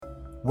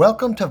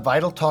Welcome to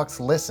Vital Talks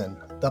Listen,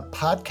 the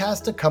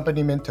podcast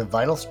accompaniment to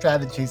Vital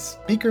Strategies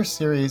speaker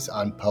series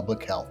on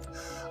public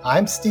health.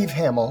 I'm Steve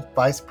Hamill,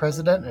 Vice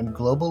President and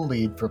Global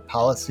Lead for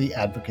Policy,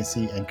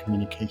 Advocacy, and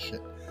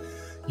Communication.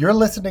 You're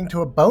listening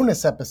to a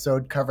bonus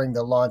episode covering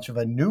the launch of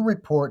a new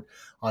report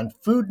on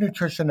food,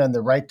 nutrition, and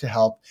the right to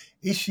health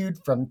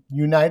issued from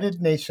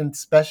United Nations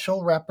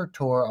Special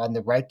Rapporteur on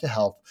the Right to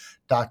Health,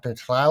 Dr.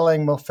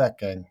 Tlaleng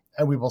Mofokeng,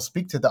 and we will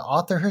speak to the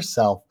author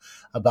herself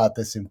about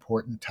this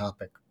important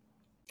topic.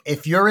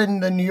 If you're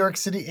in the New York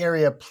City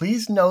area,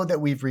 please know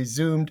that we've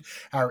resumed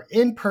our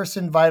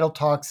in-person Vital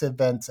Talks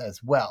events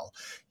as well.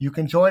 You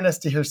can join us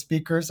to hear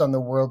speakers on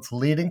the world's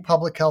leading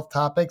public health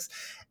topics,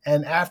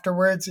 and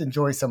afterwards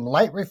enjoy some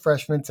light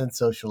refreshments and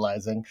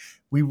socializing.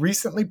 We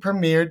recently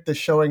premiered the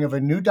showing of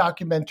a new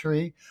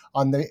documentary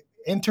on the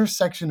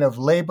intersection of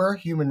labor,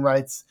 human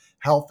rights,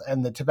 health,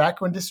 and the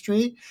tobacco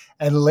industry.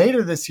 And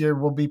later this year,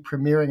 we'll be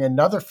premiering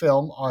another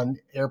film on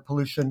air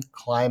pollution,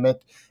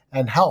 climate,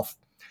 and health.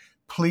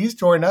 Please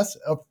join us,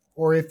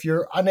 or if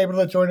you're unable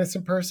to join us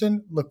in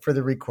person, look for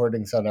the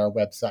recordings on our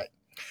website.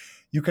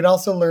 You can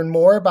also learn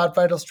more about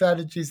Vital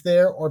Strategies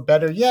there, or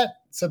better yet,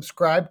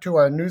 subscribe to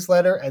our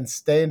newsletter and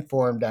stay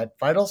informed at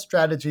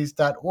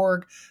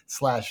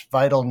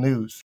vitalstrategies.org/vital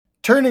news.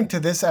 Turning to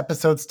this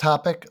episode's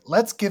topic,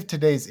 let's give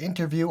today's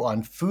interview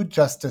on food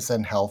justice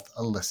and health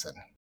a listen.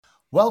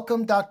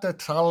 Welcome, Dr.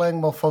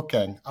 Tlaleng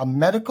Mofokeng, a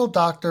medical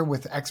doctor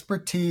with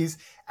expertise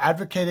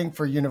advocating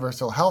for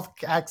universal health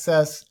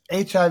access,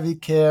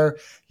 HIV care,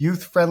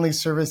 youth-friendly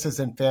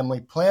services, and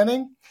family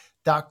planning.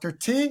 Dr.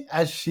 T,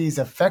 as she's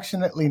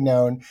affectionately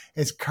known,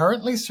 is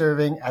currently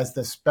serving as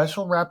the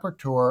Special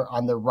Rapporteur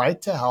on the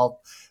Right to Health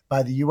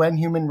by the UN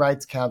Human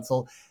Rights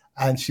Council,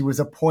 and she was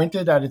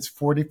appointed at its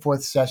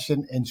 44th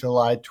session in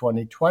July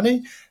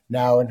 2020,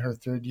 now in her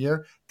third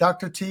year.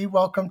 Dr. T,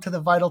 welcome to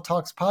the Vital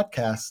Talks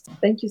podcast.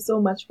 Thank you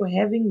so much for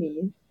having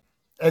me.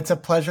 It's a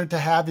pleasure to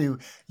have you.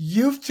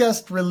 You've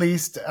just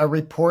released a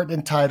report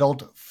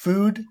entitled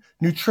Food,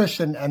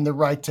 Nutrition, and the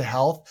Right to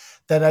Health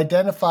that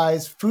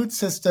identifies food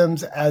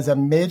systems as a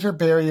major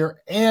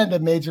barrier and a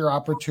major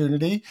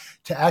opportunity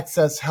to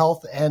access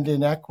health and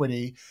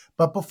inequity.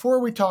 But before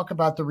we talk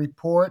about the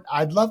report,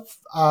 I'd love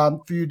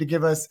for you to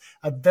give us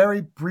a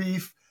very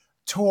brief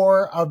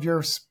tour of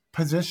your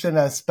position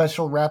as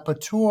Special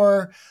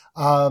Rapporteur.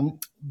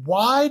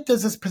 Why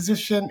does this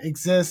position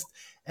exist?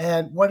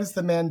 And what is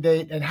the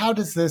mandate, and how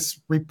does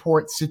this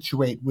report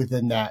situate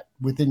within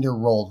your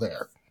role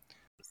there?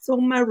 So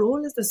my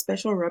role as the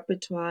Special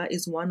Rapporteur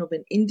is one of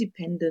an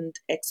independent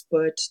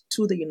expert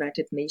to the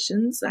United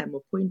Nations. I'm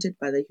appointed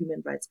by the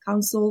Human Rights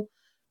Council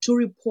to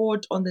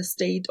report on the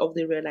state of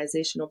the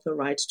realization of the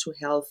right to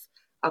health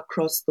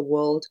across the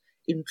world,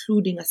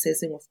 including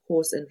assessing, of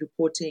course, and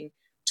reporting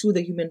to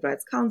the Human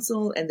Rights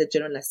Council and the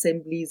General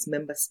Assembly's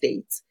member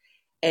states.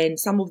 And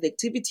some of the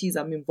activities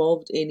I'm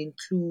involved in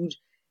include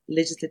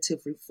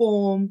legislative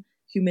reform,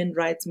 human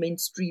rights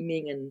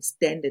mainstreaming and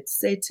standard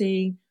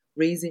setting,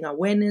 raising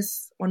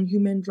awareness on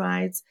human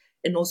rights,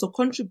 and also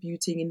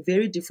contributing in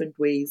very different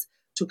ways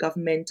to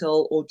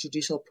governmental or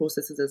judicial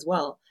processes as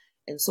well.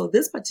 And so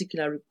this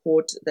particular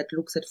report that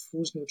looks at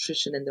food,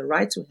 nutrition, and the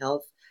right to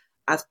health,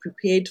 I've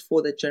prepared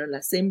for the General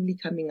Assembly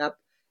coming up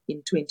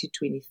in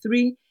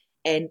 2023,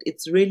 and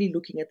it's really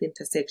looking at the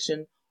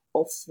intersection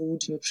of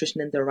food,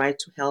 nutrition, and the right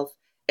to health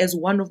as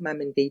one of my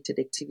mandated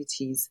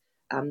activities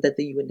that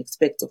the UN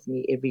expects of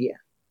me every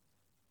year.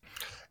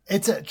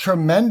 It's a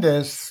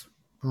tremendous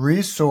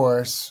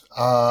resource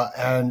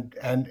and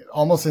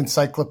almost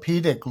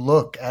encyclopedic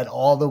look at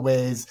all the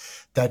ways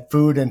that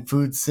food and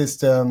food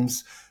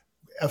systems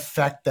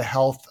affect the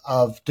health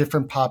of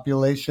different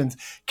populations.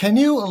 Can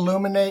you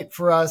illuminate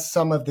for us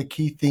some of the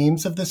key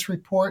themes of this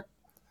report?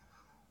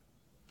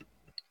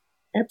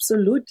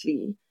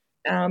 Absolutely.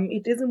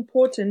 It is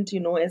important,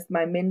 as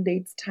my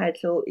mandate's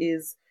title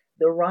is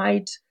the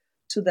right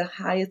to the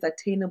highest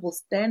attainable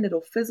standard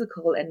of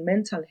physical and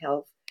mental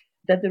health,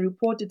 that the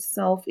report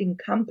itself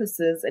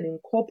encompasses and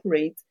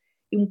incorporates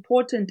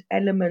important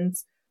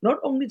elements, not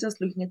only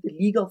just looking at the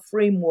legal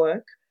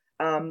framework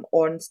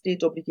on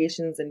state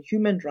obligations and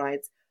human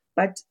rights,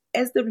 but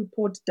as the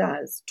report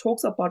does,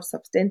 talks about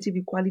substantive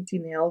equality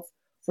in health,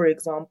 for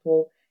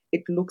example.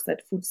 It looks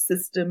at food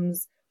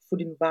systems,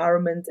 food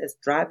environments as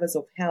drivers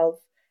of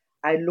health.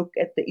 I look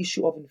at the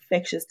issue of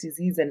infectious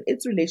disease and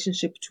its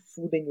relationship to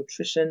food and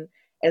nutrition,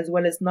 as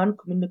well as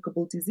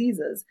non-communicable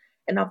diseases.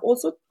 And I've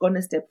also gone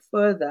a step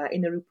further.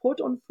 In a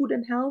report on food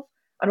and health,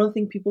 I don't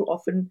think people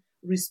often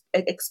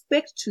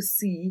expect to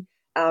see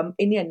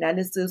any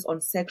analysis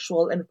on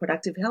sexual and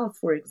reproductive health,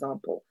 for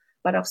example.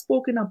 But I've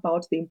spoken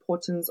about the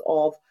importance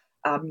of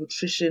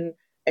nutrition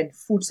and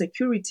food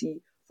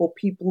security for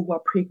people who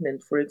are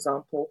pregnant, for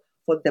example,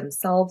 for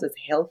themselves as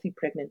healthy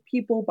pregnant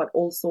people, but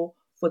also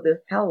for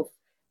the health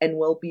and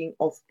well-being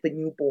of the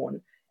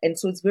newborn. And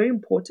so it's very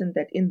important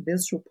that in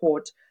this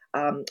report,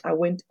 I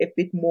went a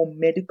bit more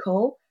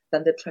medical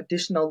than the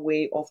traditional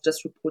way of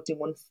just reporting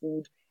on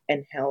food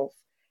and health,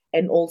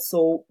 and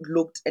also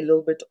looked a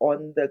little bit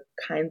on the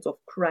kinds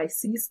of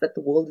crises that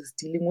the world is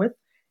dealing with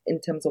in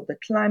terms of the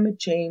climate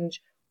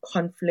change,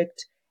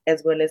 conflict,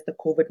 as well as the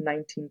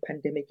COVID-19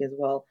 pandemic as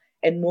well.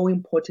 And more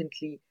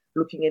importantly,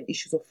 looking at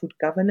issues of food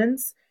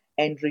governance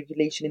and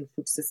regulation in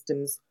food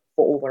systems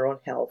for overall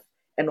health.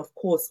 And of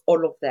course,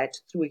 all of that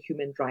through a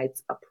human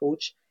rights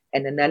approach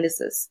and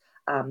analysis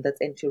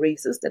that's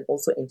anti-racist and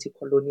also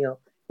anti-colonial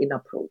in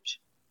approach.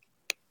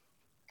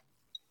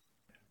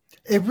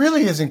 It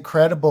really is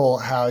incredible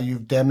how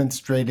you've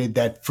demonstrated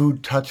that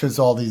food touches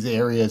all these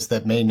areas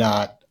that may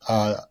not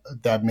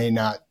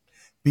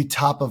be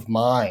top of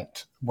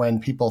mind when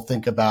people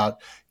think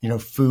about,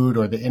 food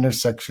or the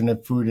intersection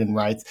of food and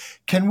rights.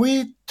 Can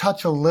we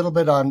touch a little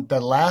bit on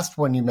the last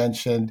one you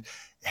mentioned?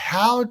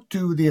 How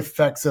do the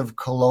effects of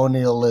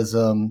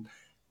colonialism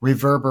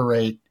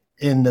reverberate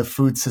in the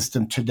food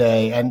system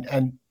today,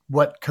 and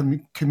what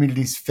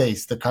communities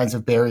face, the kinds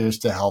of barriers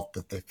to health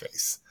that they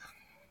face?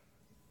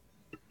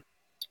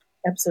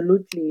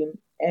 Absolutely.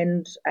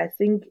 And I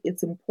think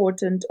it's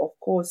important, of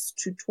course,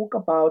 to talk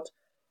about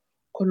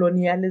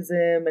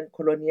colonialism and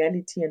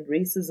coloniality and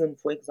racism,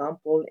 for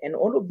example, and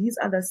all of these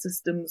other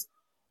systems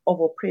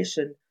of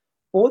oppression,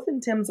 both in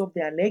terms of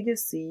their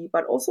legacy,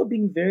 but also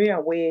being very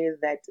aware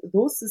that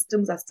those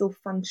systems are still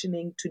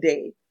functioning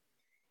today,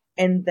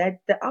 and that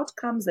the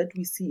outcomes that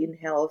we see in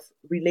health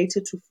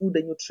related to food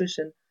and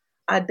nutrition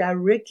are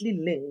directly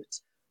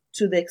linked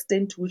to the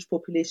extent to which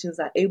populations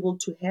are able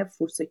to have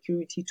food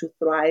security, to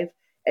thrive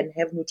and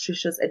have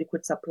nutritious,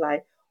 adequate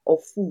supply of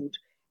food.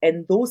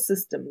 And those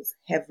systems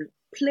have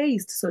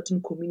placed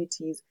certain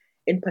communities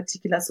in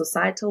particular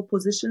societal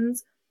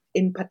positions,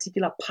 in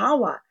particular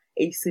power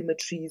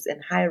asymmetries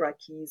and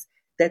hierarchies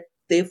that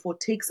therefore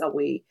takes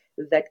away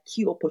that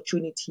key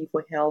opportunity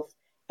for health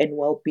and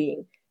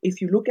well-being. If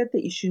you look at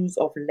the issues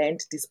of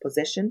land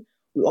dispossession,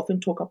 we often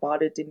talk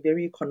about it in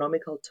very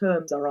economical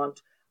terms around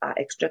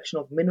extraction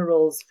of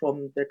minerals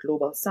from the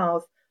global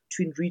south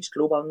to enrich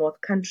global north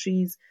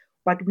countries.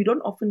 But we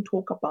don't often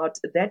talk about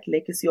that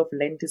legacy of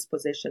land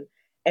dispossession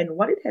and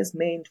what it has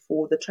meant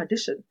for the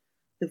tradition,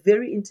 the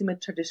very intimate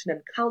tradition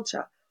and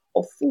culture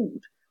of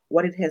food,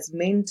 what it has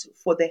meant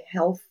for the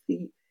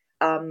healthy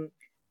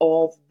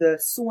of the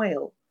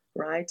soil,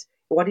 right?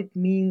 What it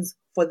means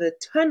for the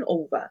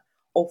turnover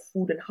of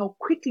food and how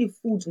quickly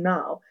food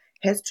now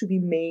has to be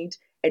made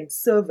and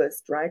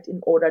serviced, right, in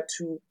order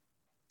to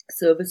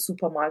service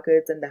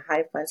supermarkets and the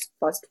high fast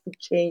food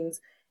chains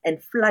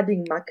and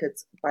flooding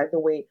markets, by the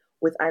way,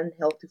 with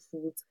unhealthy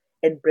foods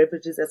and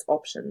beverages as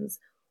options.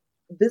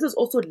 This is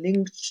also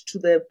linked to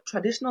the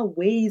traditional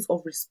ways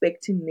of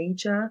respecting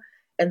nature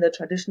and the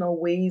traditional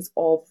ways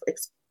of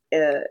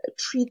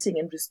treating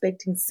and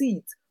respecting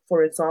seeds,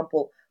 for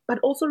example, but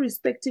also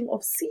respecting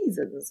of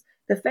seasons.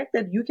 The fact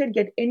that you can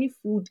get any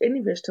fruit, any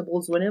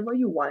vegetables whenever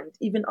you want,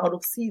 even out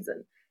of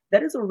season,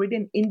 that is already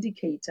an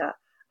indicator,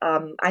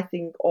 I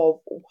think, of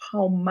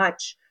how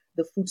much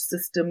the food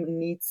system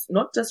needs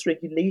not just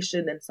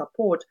regulation and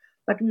support,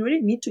 but we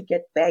really need to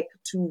get back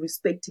to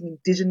respecting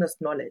indigenous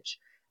knowledge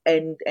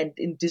and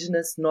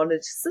indigenous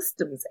knowledge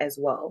systems as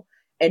well,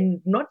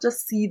 and not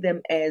just see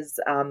them as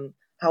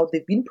how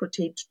they've been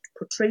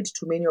portrayed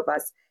to many of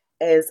us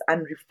as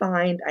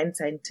unrefined,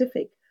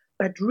 unscientific,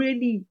 but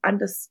really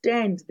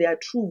understand their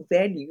true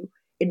value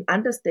in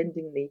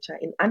understanding nature,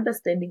 in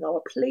understanding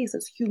our place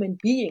as human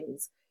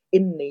beings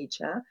in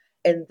nature,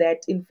 and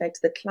that in fact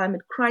the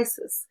climate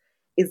crisis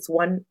is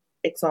one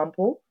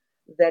example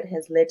that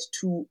has led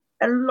to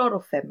a lot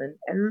of famine,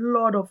 a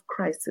lot of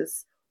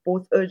crisis,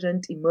 both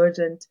urgent,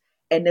 emergent,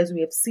 and as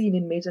we have seen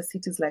in major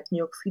cities like New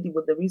York City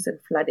with the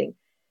recent flooding.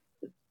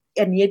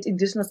 And yet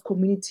indigenous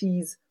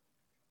communities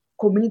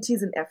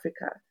in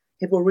Africa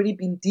have already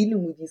been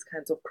dealing with these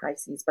kinds of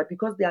crises, but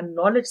because their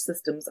knowledge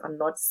systems are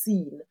not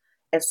seen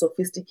as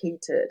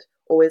sophisticated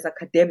or as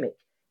academic,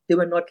 they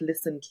were not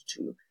listened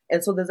to.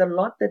 And so there's a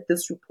lot that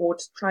this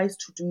report tries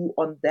to do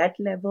on that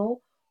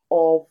level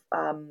of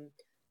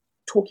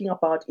talking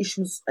about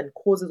issues and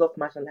causes of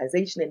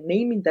marginalization and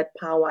naming that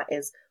power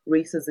as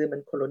racism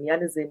and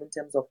colonialism in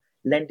terms of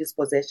land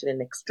dispossession and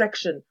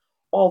extraction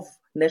of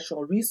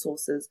natural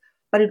resources.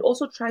 But it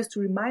also tries to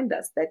remind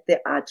us that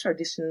there are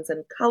traditions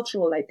and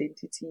cultural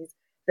identities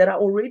that are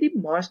already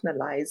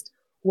marginalized,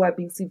 who are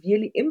being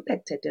severely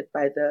impacted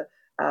by the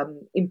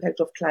impact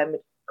of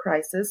climate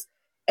crisis.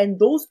 And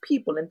those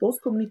people and those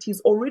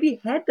communities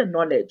already had the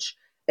knowledge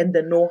and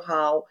the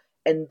know-how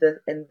and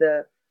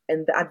the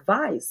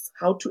advice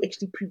how to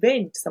actually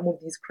prevent some of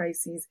these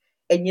crises,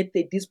 and yet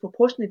they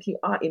disproportionately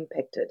are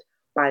impacted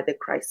by the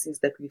crisis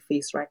that we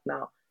face right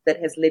now,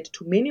 that has led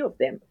to many of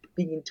them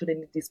being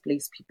internally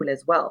displaced people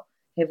as well,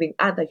 having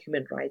other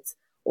human rights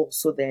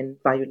also then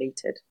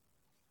violated.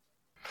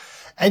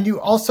 And you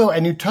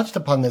touched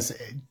upon this,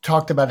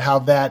 talked about how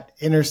that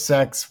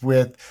intersects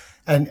with,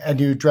 and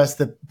you addressed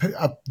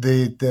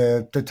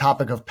the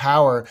topic of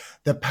power,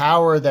 the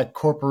power that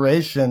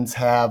corporations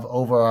have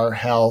over our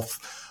health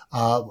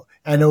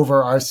and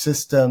over our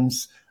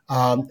systems.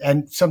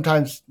 And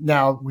sometimes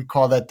now we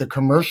call that the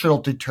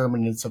commercial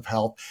determinants of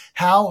health.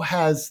 How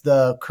has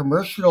the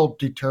commercial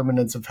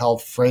determinants of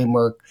health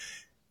framework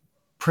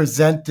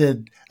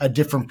presented a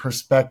different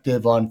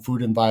perspective on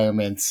food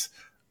environments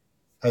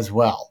as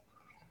well.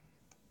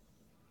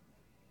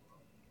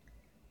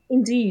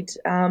 Indeed,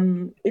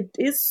 it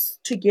is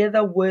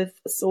together with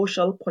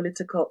social,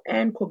 political,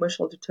 and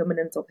commercial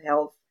determinants of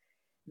health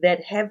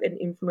that have an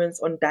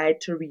influence on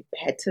dietary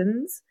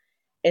patterns,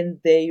 and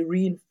they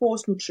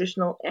reinforce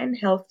nutritional and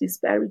health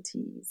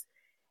disparities.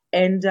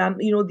 And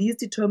these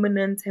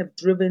determinants have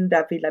driven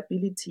the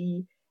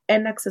availability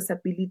and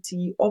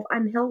accessibility of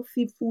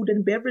unhealthy food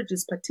and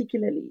beverages,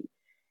 particularly.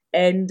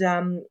 And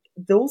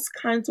those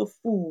kinds of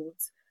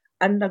foods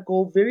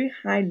undergo very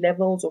high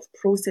levels of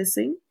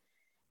processing,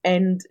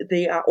 and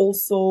they are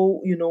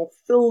also,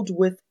 filled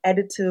with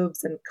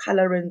additives and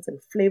colorants and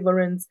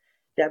flavorants.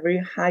 They are very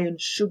high in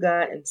sugar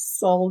and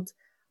salt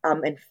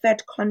and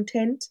fat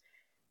content,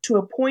 to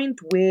a point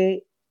where,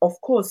 of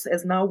course,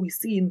 as now we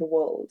see in the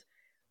world,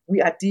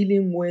 we are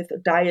dealing with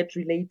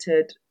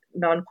diet-related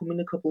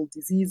non-communicable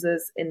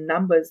diseases in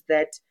numbers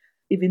that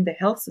even the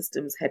health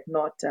systems had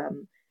not,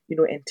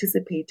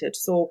 anticipated.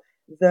 So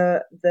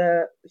the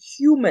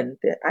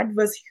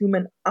adverse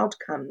human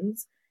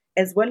outcomes,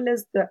 as well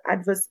as the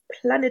adverse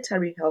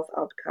planetary health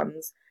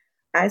outcomes,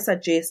 I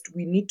suggest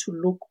we need to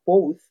look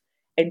both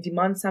and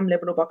demand some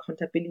level of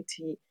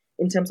accountability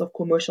in terms of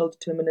commercial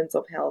determinants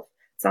of health.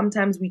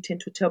 Sometimes we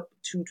tend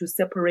to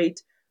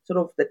separate sort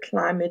of the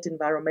climate,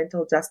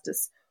 environmental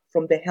justice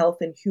from the health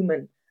and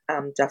human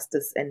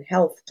justice and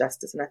health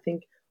justice. And I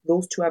think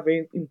those two are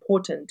very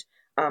important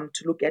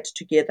to look at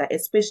together,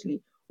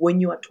 especially when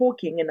you are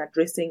talking and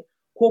addressing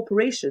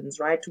corporations,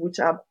 right, which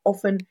are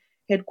often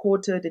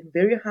headquartered in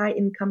very high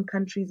income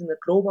countries in the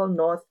global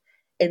north.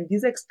 And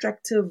these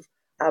extractive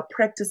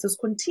practices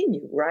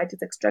continue, right?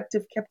 It's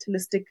extractive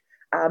capitalistic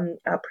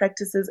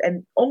practices,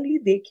 and only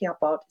they care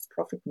about is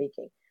profit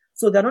making.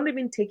 So they're not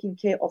even taking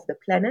care of the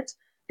planet.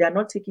 They are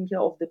not taking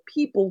care of the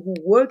people who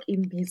work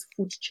in these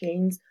food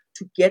chains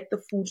to get the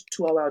food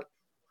to our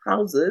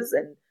houses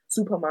and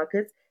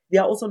supermarkets. They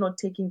are also not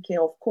taking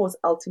care, of course,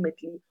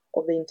 ultimately,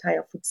 of the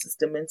entire food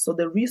system. And so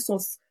the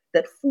resource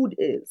that food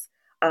is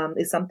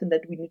something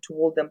that we need to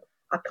hold them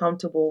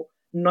accountable,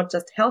 not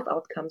just health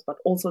outcomes, but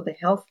also the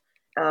health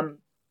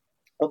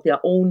of their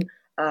own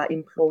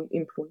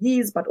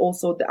employees, but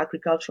also the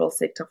agricultural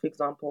sector, for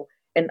example,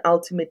 and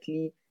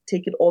ultimately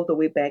take it all the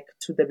way back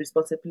to the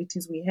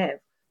responsibilities we have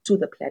to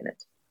the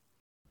planet.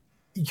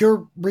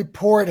 Your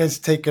report has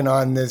taken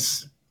on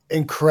this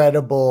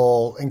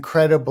incredibly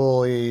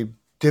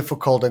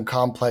difficult and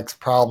complex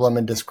problem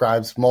and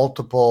describes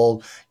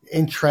multiple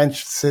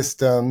entrenched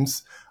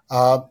systems.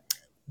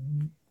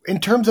 In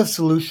terms of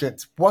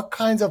solutions, what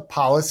kinds of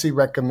policy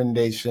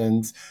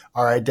recommendations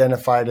are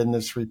identified in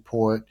this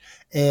report?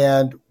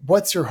 And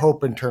what's your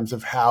hope in terms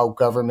of how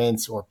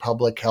governments or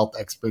public health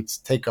experts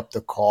take up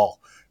the call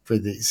for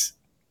these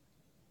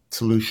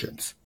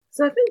solutions?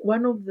 So I think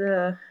one of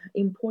the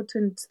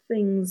important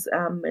things,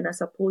 and I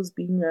suppose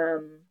being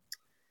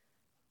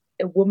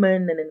a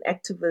woman and an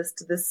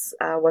activist, this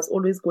was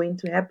always going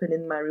to happen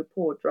in my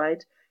report,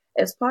 right?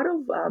 As part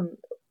of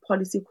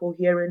policy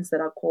coherence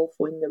that are called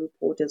for in the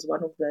report as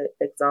one of the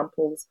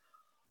examples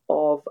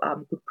of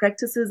good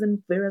practices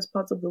in various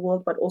parts of the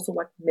world, but also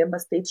what member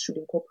states should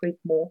incorporate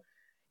more,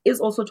 is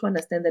also to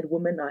understand that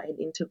women are an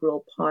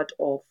integral part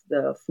of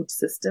the food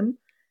system,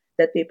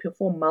 that they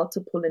perform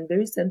multiple and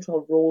very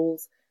central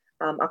roles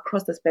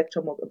across the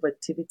spectrum of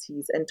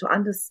activities, and to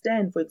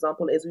understand, for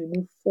example, as we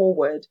move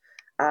forward,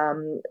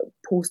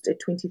 post a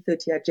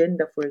 2030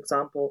 agenda, for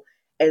example,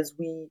 as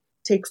we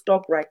take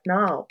stock right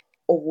now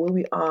of where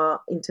we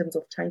are in terms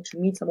of trying to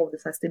meet some of the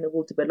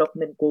sustainable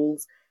development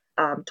goals,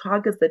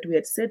 targets that we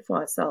had set for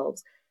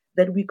ourselves,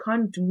 that we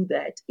can't do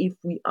that if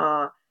we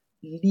are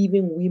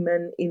leaving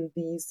women in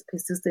these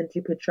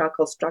persistently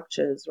patriarchal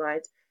structures,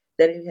 right,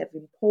 that have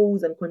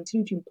imposed and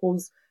continue to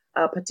impose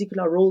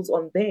particular roles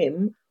on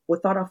them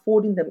without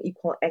affording them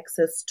equal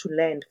access to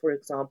land, for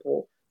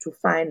example, to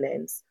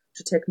finance,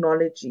 to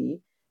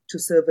technology, to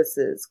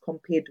services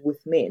compared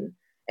with men.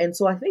 And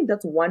so I think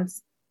that's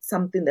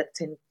something that's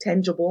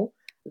tangible,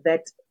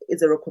 that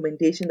is a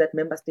recommendation that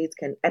member states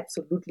can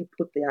absolutely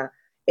put their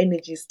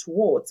energies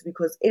towards,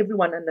 because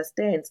everyone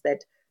understands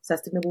that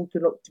sustainable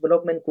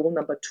development goal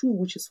number 2,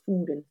 which is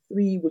food, and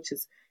 3, which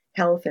is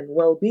health and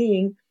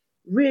well-being,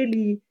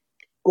 really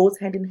goes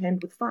hand in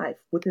hand with 5,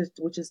 which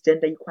is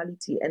gender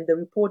equality. And the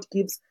report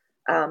gives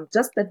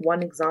just that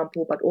one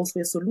example, but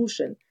also a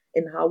solution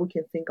in how we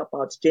can think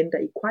about gender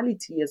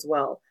equality as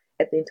well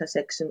at the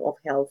intersection of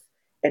health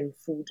and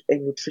food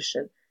and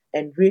nutrition,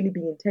 and really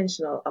being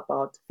intentional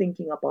about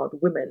thinking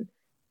about women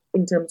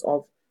in terms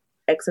of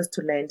access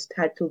to land,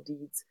 title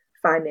deeds,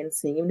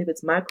 financing, even if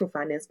it's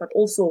microfinance, but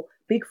also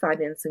big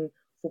financing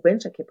for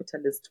venture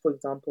capitalists, for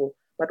example,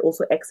 but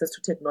also access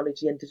to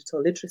technology and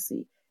digital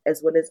literacy,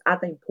 as well as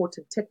other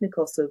important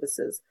technical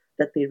services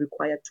that they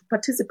require to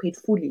participate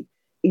fully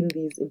in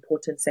these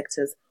important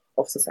sectors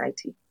of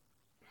society.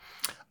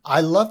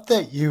 I love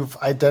that you've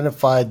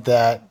identified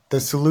that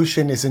the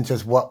solution isn't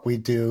just what we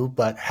do,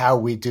 but how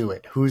we do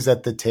it. Who's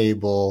at the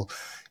table?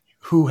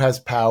 who has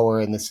power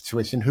in the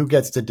situation, who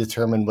gets to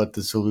determine what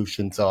the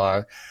solutions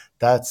are.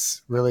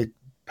 That's really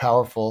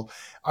powerful.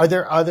 Are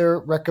there other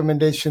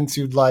recommendations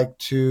you'd like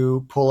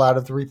to pull out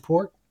of the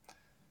report?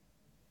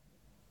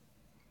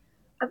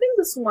 I think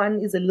this one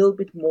is a little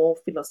bit more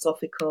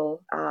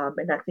philosophical,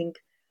 and I think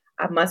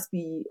I must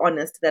be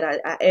honest that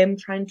I am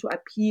trying to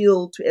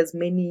appeal to as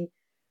many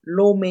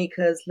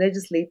lawmakers,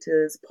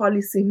 legislators,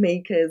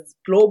 policymakers,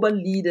 global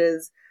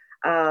leaders,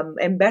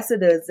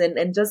 ambassadors,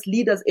 and just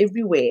leaders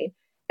everywhere.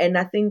 And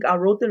I think I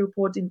wrote the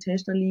report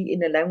intentionally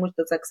in a language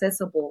that's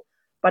accessible.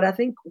 But I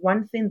think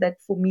one thing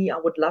that for me, I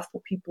would love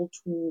for people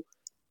to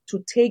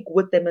take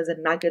with them as a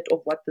nugget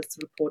of what this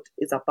report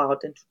is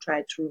about and to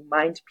try to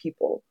remind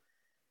people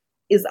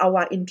is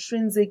our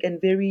intrinsic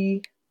and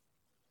very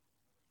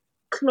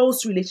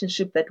close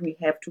relationship that we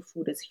have to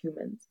food as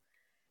humans.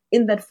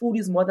 In that food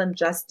is more than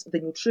just the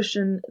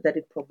nutrition that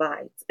it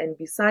provides. And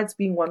besides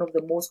being one of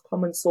the most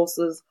common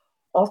sources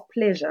of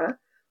pleasure,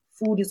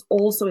 food is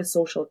also a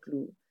social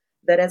glue.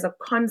 That as a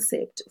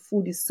concept,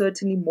 food is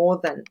certainly more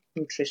than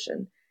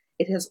nutrition.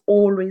 It has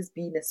always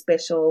been a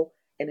special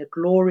and a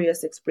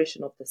glorious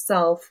expression of the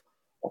self,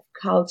 of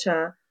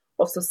culture,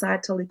 of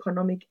societal,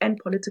 economic, and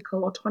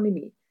political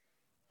autonomy.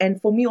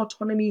 And for me,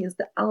 autonomy is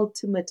the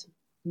ultimate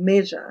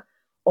measure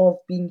of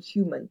being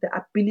human. The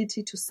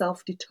ability to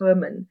self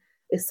determine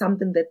is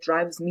something that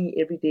drives me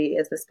every day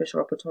as the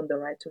special rapporteur on the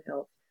right to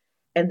health.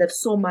 And that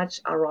so much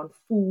around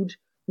food,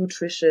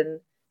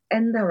 nutrition,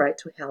 and the right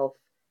to health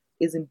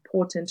is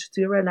important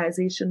to the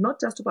realization not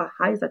just of our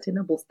highest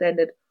attainable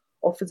standard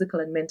of physical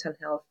and mental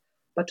health,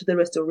 but to the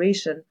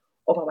restoration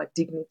of our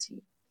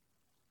dignity,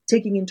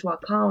 taking into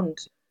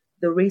account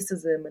the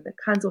racism and the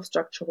kinds of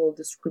structural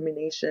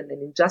discrimination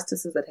and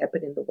injustices that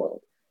happen in the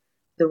world.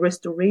 The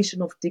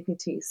restoration of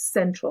dignity is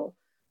central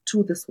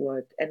to this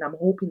work, and I'm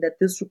hoping that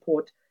this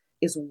report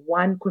is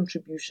one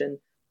contribution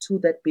to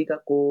that bigger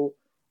goal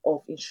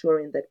of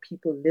ensuring that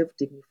people live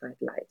dignified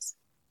lives.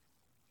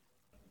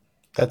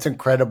 That's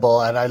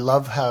incredible. And I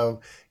love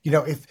how,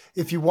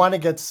 if you want to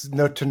get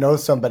to know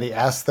somebody,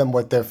 ask them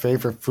what their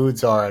favorite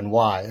foods are and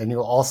why. And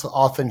you'll also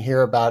often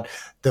hear about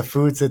the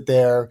foods that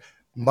their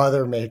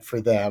mother made for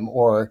them,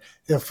 or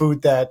the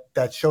food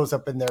that shows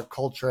up in their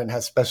culture and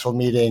has special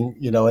meaning,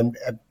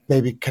 and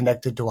maybe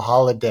connected to a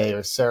holiday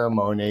or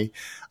ceremony.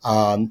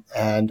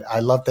 And I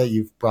love that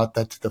you've brought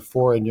that to the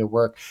fore in your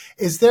work.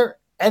 Is there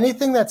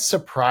anything that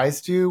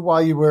surprised you while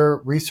you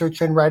were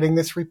researching and writing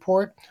this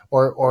report,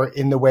 or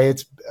in the way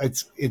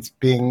it's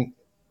being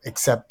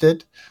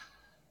accepted?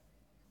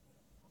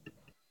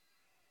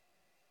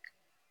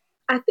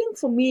 I think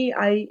for me,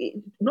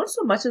 not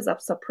so much as I'm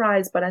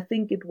surprised, but I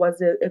think it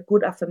was a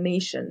good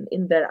affirmation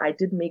in that I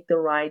did make the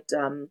right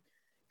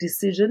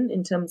decision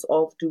in terms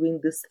of doing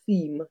this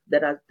theme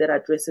that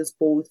addresses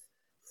both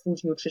food,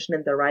 nutrition,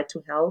 and the right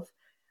to health.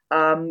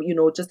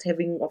 Just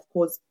having, of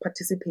course,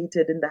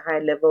 participated in the high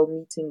level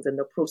meetings and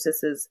the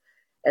processes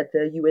at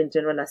the UN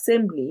General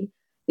Assembly,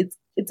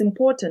 it's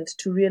important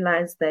to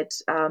realize that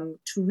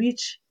to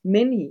reach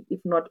many,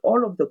 if not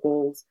all of the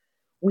goals,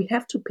 we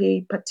have to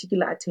pay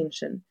particular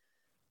attention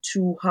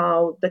to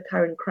how the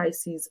current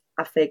crises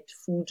affect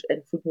food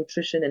and food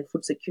nutrition and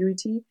food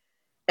security,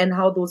 and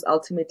how those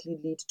ultimately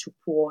lead to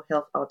poor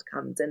health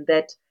outcomes. And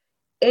that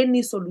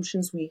any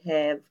solutions we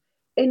have,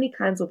 any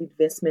kinds of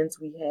investments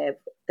we have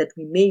that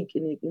we make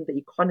in the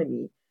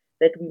economy,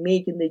 that we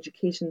make in the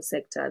education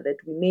sector, that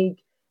we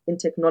make in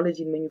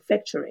technology and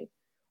manufacturing,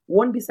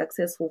 won't be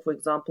successful, for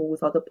example,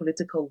 without the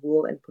political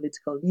will and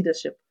political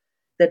leadership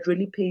that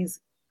really pays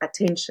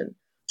attention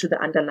to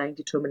the underlying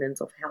determinants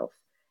of health.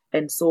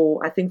 And so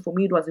I think for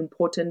me it was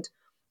important,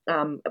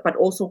 but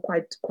also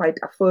quite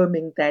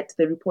affirming that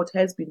the report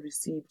has been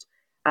received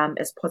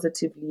as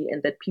positively,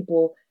 and that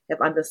people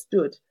have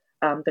understood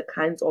the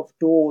kinds of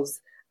doors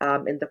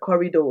and the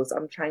corridors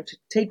I'm trying to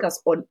take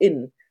us all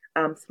in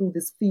through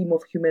this theme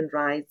of human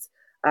rights,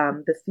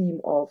 the theme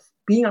of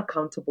being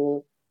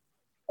accountable,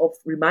 of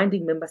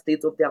reminding member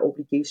states of their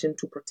obligation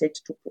to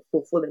protect, to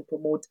fulfill, and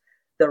promote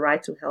the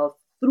right to health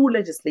through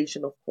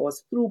legislation, of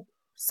course, through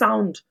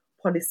sound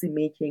policy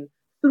making,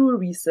 through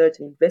research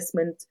and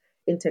investment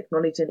in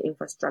technology and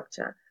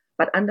infrastructure,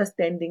 but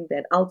understanding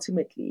that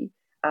ultimately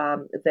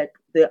that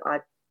there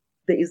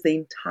is the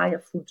entire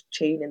food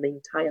chain and the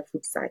entire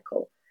food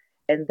cycle,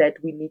 and that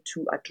we need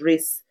to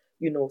address,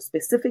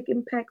 specific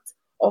impacts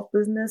of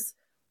business,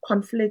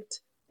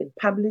 conflict in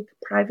public,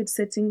 private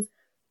settings,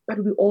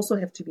 but we also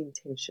have to be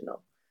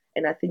intentional.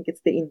 And I think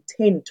it's the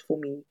intent for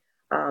me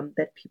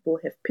that people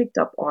have picked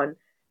up on,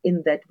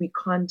 in that we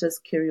can't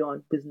just carry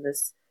on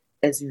business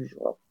as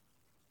usual.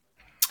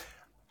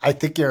 I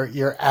think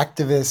your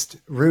activist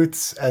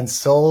roots and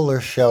soul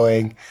are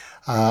showing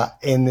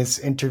in this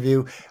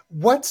interview.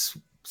 What's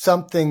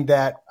something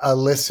that a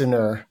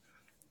listener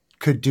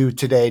could do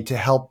today to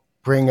help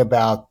bring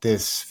about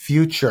this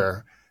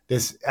future,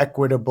 this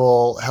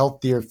equitable,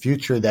 healthier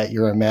future that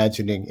you're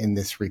imagining in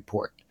this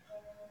report?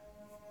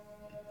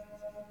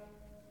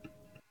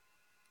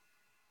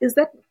 Is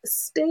that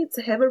states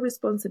have a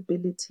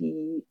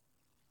responsibility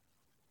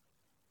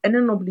and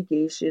an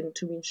obligation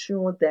to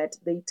ensure that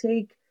they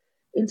take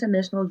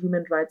international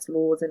human rights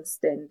laws and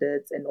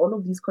standards and all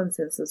of these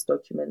consensus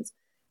documents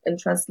and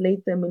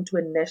translate them into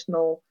a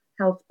national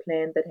health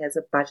plan that has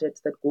a budget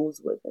that goes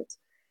with it.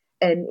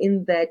 And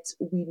in that,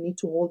 we need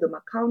to hold them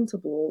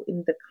accountable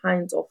in the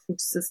kinds of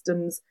food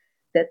systems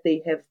that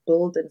they have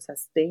built and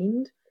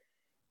sustained.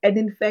 And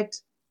in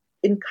fact,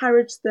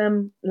 encourage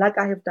them, like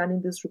I have done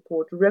in this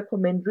report, to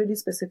recommend really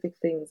specific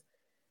things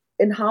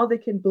in how they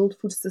can build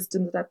food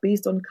systems that are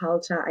based on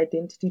culture,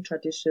 identity,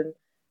 tradition,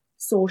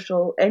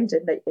 social, and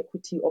gender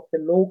equity of the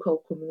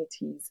local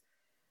communities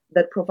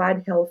that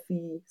provide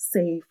healthy,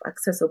 safe,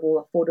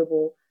 accessible,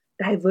 affordable,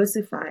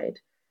 diversified,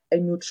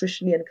 and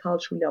nutritionally and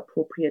culturally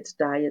appropriate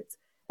diets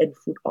and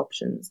food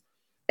options.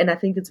 And I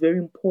think it's very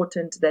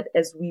important that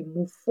as we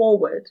move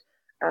forward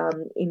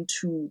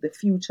into the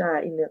future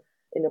in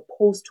a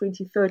post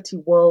 2030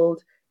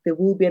 world, there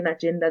will be an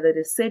agenda that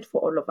is set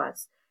for all of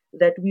us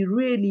that we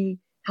really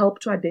help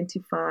to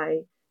identify,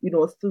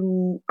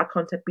 through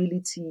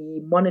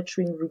accountability,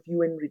 monitoring,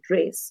 review, and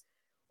redress,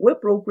 where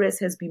progress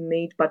has been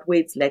made but where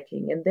it's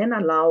lacking, and then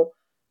allow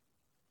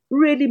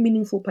really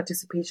meaningful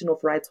participation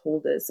of rights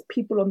holders,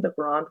 people on the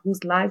ground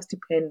whose lives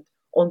depend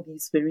on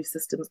these very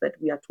systems that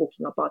we are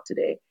talking about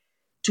today,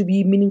 to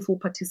be meaningful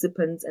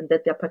participants, and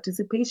that their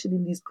participation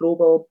in these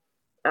global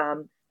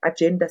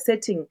agenda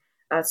setting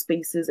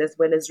spaces, as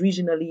well as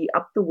regionally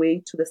up the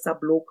way to the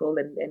sub-local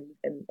and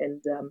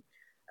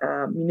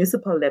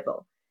municipal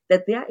level,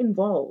 that they are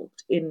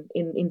involved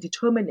in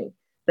determining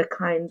the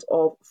kind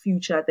of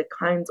future, the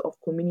kinds of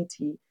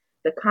community,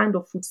 the kind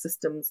of food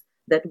systems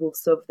that will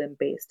serve them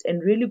best,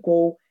 and really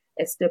go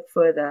a step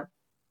further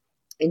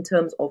in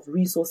terms of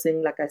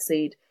resourcing, like I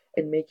said,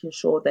 and making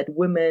sure that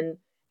women,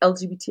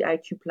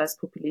 LGBTIQ plus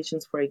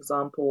populations, for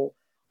example,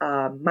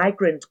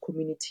 migrant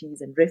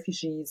communities and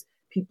refugees,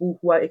 people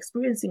who are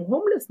experiencing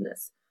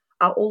homelessness,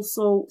 are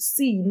also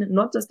seen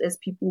not just as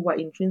people who are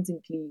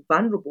intrinsically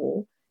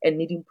vulnerable and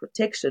needing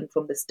protection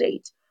from the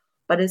state,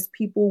 but as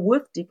people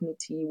with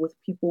dignity, with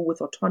people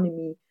with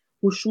autonomy,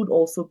 who should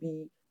also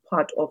be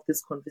part of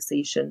this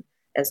conversation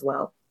as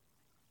well.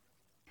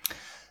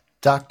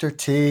 Dr.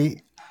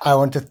 T, I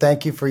want to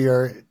thank you for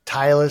your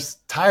tireless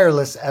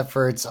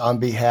efforts on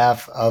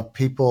behalf of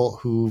people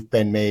who've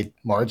been made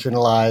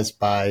marginalized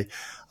by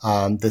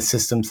the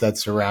systems that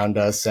surround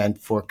us, and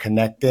for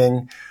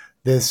connecting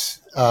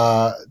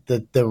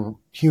the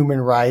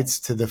human rights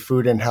to the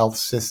food and health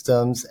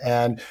systems,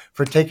 and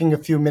for taking a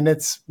few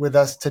minutes with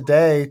us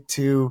today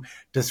to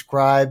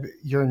describe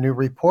your new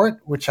report,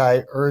 which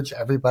I urge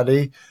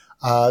everybody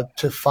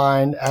to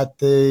find at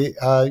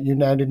the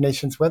United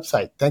Nations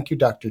website. Thank you,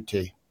 Dr.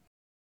 T.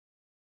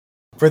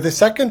 For the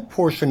second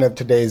portion of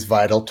today's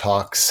Vital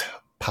Talks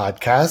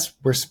podcast,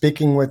 we're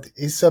speaking with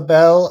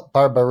Isabel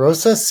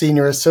Barbarossa,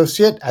 Senior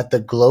Associate at the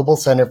Global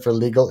Center for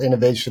Legal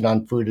Innovation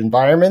on Food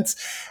Environments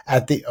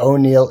at the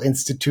O'Neill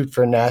Institute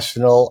for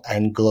National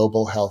and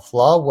Global Health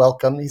Law.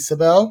 Welcome,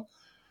 Isabel.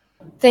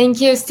 Thank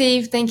you,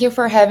 Steve. Thank you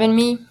for having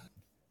me.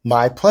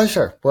 My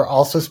pleasure. We're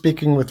also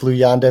speaking with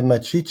Luyanda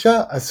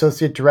Machicha,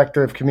 Associate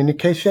Director of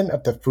Communication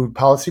of the Food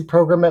Policy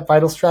Program at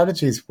Vital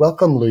Strategies.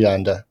 Welcome,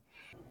 Luyanda.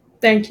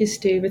 Thank you,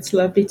 Steve. It's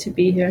lovely to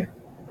be here.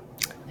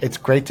 It's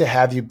great to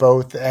have you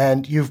both.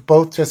 And you've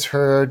both just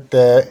heard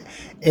the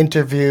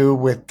interview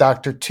with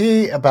Dr.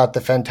 T about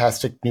the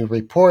fantastic new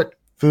report,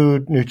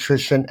 Food,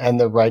 Nutrition, and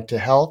the Right to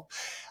Health.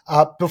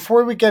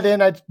 Before we get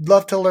in, I'd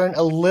love to learn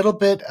a little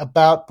bit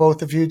about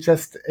both of you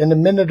just in a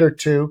minute or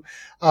two.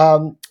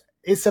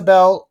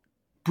 Isabel,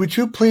 would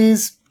you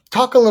please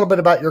talk a little bit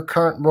about your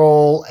current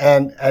role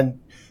and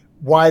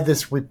why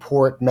this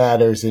report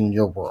matters in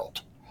your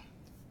world?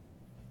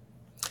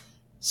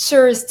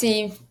 Sure,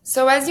 Steve.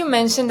 So as you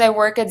mentioned, I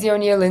work at the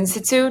O'Neill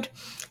Institute.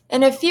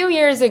 And a few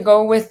years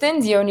ago,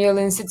 within the O'Neill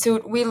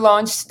Institute, we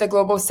launched the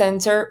Global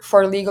Center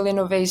for Legal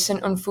Innovation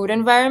on Food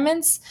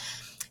Environments.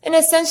 And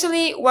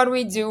essentially, what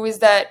we do is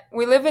that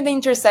we live in the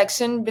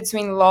intersection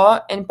between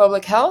law and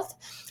public health,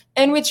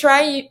 and we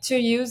try to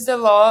use the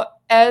law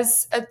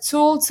as a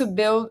tool to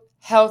build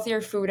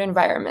healthier food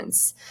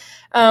environments.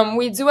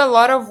 We do a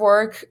lot of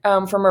work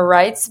from a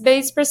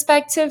rights-based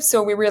perspective,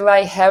 so we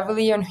rely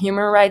heavily on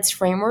human rights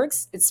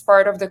frameworks. It's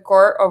part of the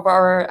core of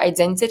our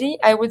identity,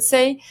 I would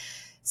say.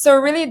 So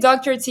really,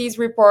 Dr. T's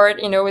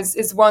report,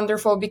 is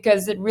wonderful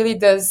because it really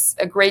does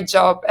a great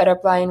job at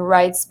applying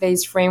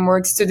rights-based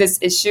frameworks to this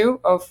issue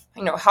of,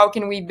 how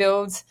can we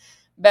build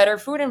better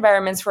food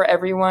environments for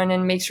everyone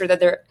and make sure that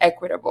they're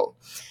equitable.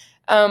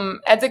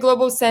 At the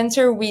Global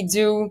Center, we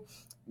do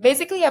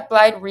basically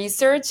applied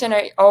research, and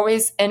I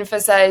always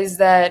emphasize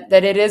that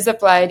it is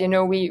applied.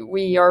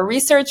 We are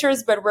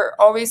researchers, but we're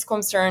always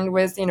concerned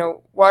with,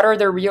 what are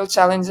the real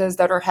challenges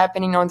that are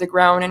happening on the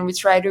ground, and we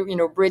try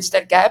to, bridge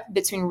that gap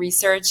between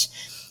research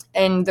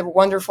and the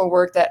wonderful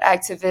work that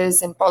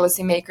activists and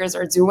policymakers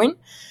are doing.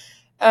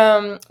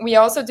 We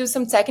also do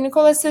some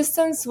technical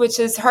assistance, which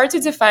is hard to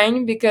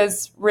define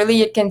because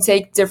really it can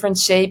take different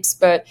shapes.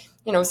 But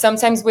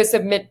sometimes we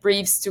submit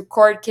briefs to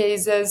court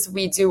cases.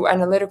 We do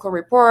analytical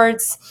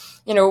reports.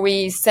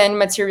 We send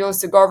materials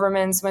to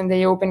governments when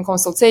they open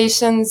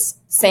consultations.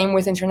 Same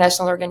with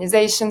international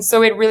organizations.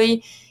 So it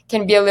really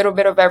can be a little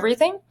bit of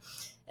everything.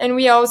 And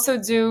we also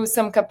do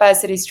some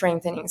capacity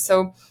strengthening.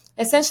 So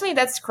essentially,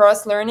 that's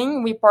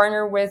cross-learning. We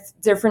partner with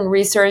different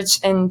research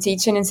and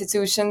teaching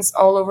institutions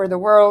all over the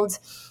world,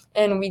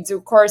 and we do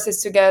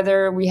courses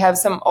together. We have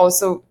some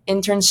also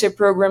internship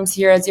programs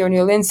here at the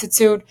O'Neill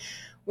Institute.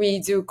 We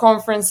do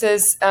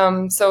conferences.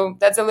 So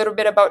that's a little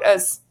bit about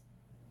us.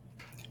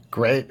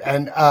 Great.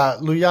 And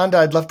Luyanda,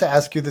 I'd love to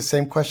ask you the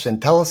same question.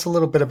 Tell us a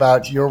little bit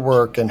about your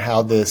work and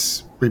how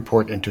this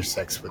report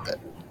intersects with it.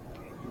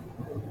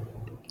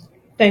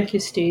 Thank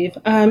you, Steve.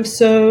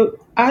 So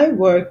I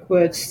work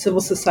with civil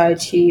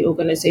society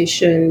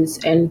organizations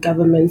and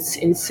governments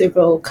in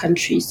several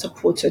countries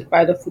supported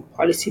by the Food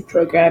Policy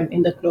Program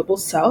in the Global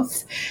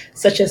South,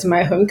 such as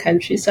my home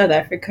country, South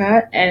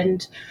Africa.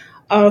 And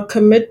our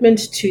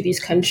commitment to these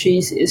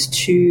countries is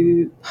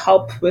to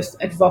help with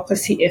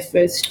advocacy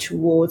efforts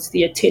towards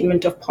the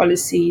attainment of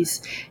policies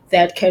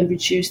that can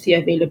reduce the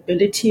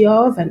availability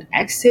of and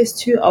access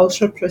to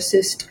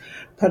ultra-processed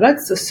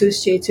products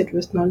associated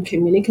with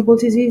non-communicable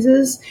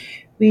diseases.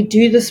 We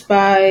do this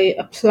by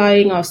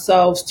applying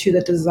ourselves to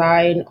the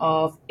design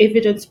of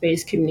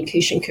evidence-based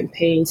communication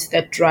campaigns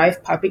that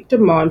drive public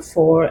demand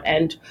for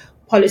and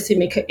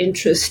policymaker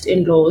interest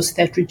in laws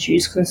that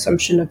reduce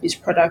consumption of these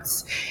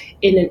products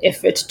in an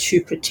effort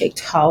to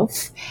protect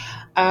health.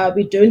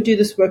 We don't do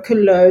this work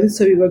alone,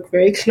 so we work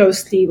very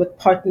closely with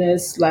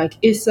partners like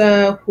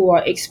ISA, who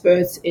are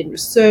experts in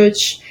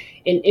research,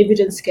 in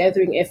evidence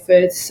gathering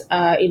efforts,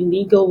 in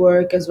legal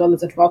work, as well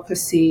as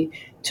advocacy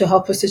to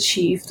help us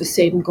achieve the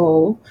same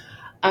goal.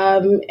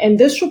 And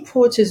this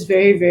report is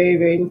very, very,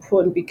 very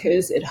important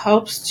because it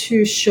helps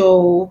to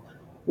show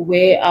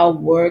where our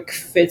work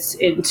fits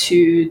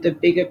into the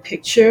bigger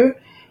picture.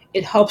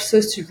 It helps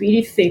us to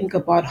really think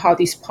about how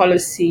these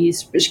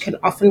policies, which can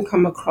often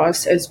come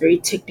across as very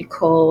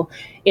technical,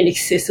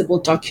 inaccessible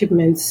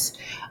documents,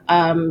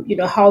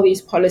 how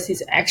these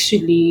policies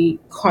actually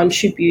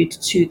contribute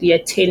to the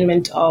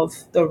attainment of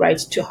the right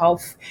to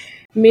health.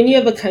 Many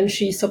of the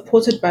countries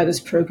supported by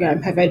this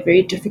program have had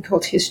very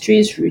difficult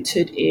histories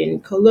rooted in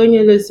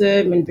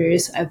colonialism and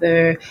various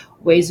other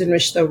ways in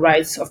which the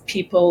rights of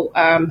people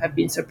have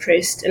been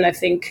suppressed. And I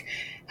think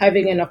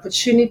having an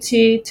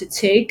opportunity to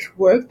take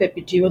work that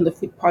we do on the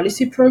food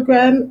policy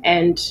program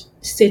and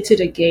set it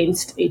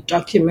against a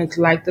document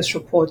like this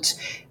report,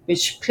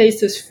 which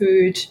places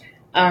food,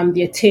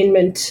 the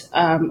attainment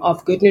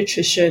of good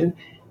nutrition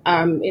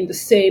in the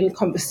same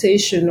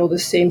conversation or the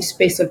same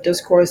space of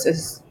discourse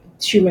as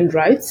human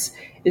rights,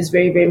 is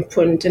very, very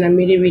important. And I'm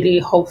really, really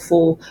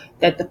hopeful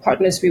that the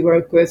partners we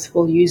work with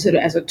will use it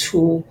as a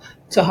tool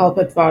to help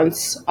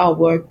advance our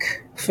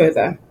work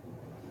further.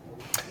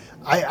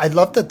 I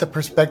love that the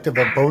perspective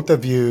of both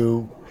of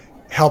you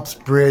helps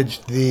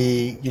bridge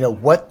the,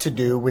 what to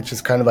do, which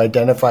is kind of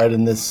identified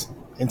in this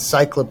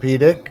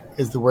encyclopedic,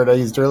 is the word I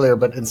used earlier,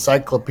 but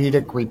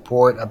encyclopedic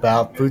report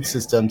about food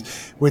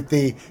systems, with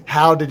the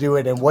how to do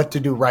it and what to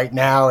do right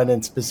now and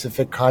in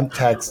specific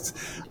contexts.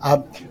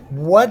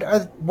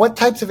 What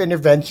types of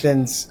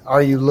interventions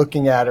are you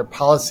looking at, or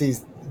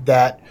policies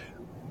that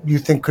you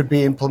think could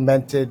be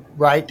implemented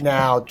right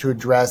now to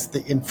address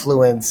the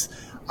influence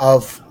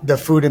of the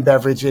food and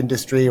beverage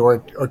industry, or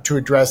to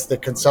address the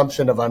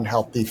consumption of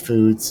unhealthy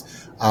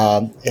foods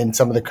in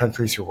some of the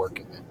countries you're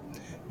working in?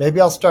 Maybe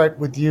I'll start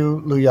with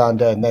you,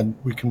 Luyanda, and then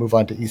we can move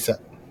on to Isa.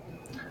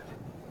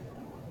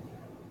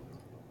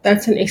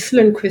 That's an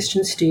excellent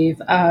question,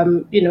 Steve.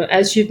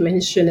 As you've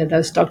mentioned and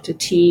as Dr.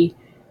 T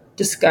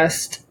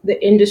discussed, the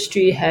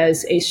industry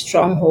has a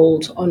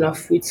stronghold on our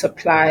food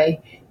supply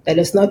that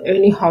is not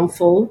only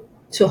harmful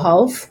to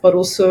health, but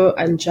also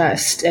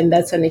unjust, and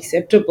that's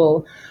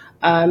unacceptable.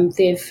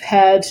 They've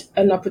had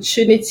an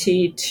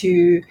opportunity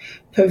to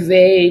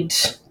pervade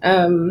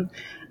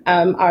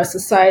our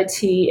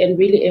society and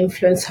really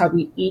influence how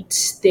we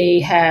eat. They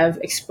have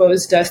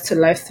exposed us to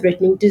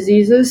life-threatening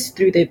diseases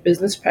through their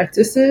business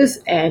practices,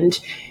 and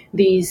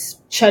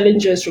these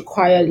challenges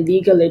require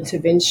legal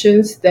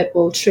interventions that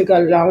will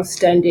trigger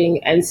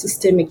long-standing and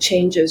systemic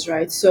changes,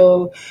 right?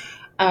 So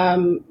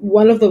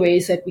one of the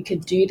ways that we can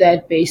do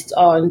that, based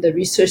on the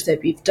research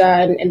that we've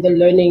done and the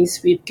learnings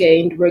we've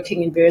gained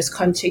working in various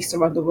contexts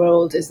around the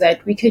world, is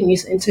that we can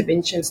use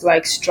interventions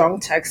like strong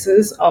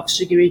taxes of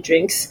sugary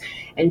drinks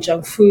and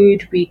junk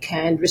food. We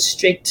can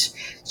restrict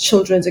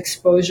children's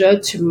exposure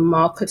to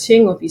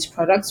marketing of these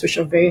products, which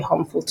are very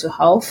harmful to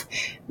health.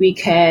 We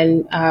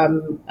can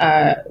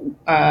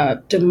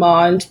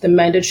demand the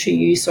mandatory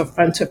use of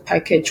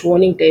front-of-package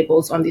warning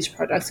labels on these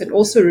products, and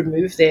also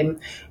remove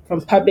them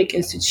from public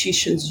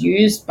institutions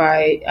used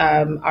by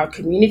our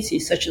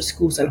communities, such as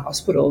schools and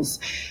hospitals.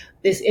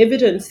 there's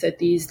evidence that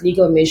these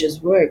legal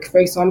measures work. For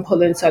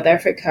example, in South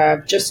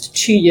Africa, just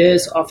 2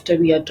 years after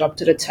we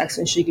adopted a tax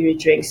on sugary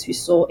drinks, we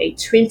saw a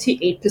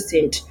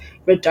 28%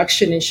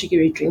 reduction in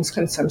sugary drinks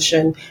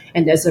consumption,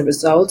 and as a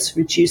result,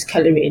 reduced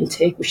calorie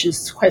intake, which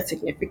is quite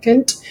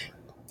significant.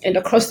 And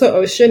across the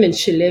ocean in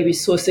Chile, we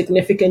saw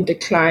significant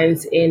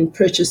declines in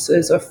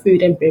purchases of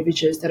food and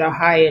beverages that are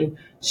high in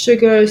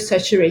sugar,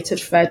 saturated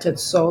fat, and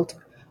salt,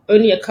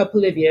 only a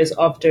couple of years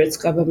after its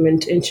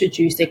government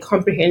introduced a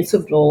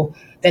comprehensive law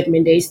that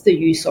mandates the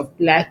use of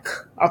black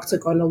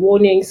octagonal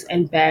warnings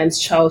and bans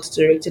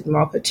child-directed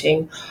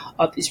marketing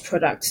of these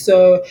products.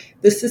 So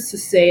this is to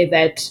say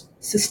that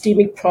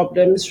systemic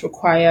problems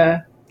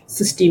require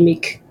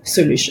systemic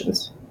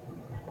solutions.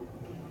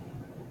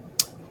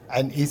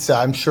 And Isa,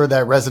 I'm sure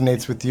that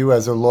resonates with you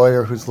as a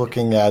lawyer who's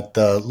looking at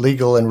the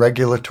legal and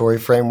regulatory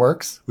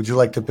frameworks. Would you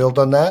like to build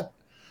on that?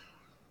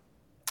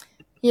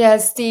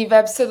 Yes, Steve,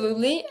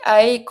 absolutely.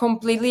 I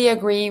completely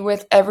agree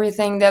with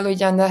everything that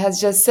Luyanda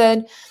has just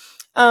said.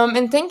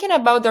 And thinking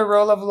about the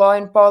role of law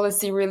and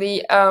policy,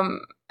 really,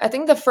 I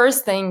think the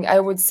first thing I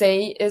would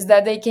say is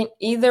that they can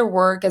either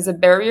work as a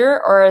barrier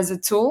or as a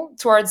tool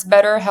towards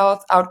better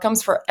health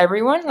outcomes for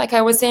everyone, like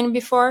I was saying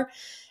before.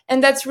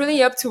 And that's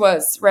really up to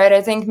us, right?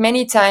 I think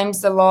many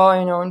times the law,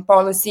 and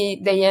policy,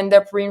 they end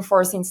up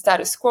reinforcing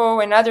status quo,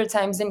 and other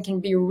times it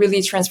can be really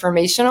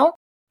transformational.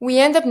 We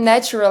end up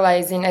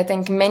naturalizing, I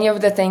think, many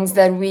of the things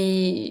that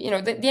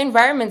the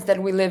environments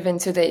that we live in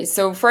today.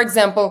 So, for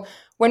example,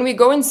 when we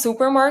go in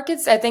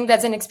supermarkets, I think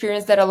that's an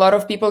experience that a lot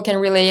of people can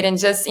relate. And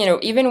just,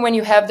 even when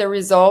you have the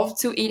resolve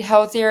to eat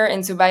healthier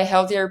and to buy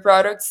healthier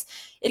products,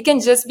 it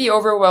can just be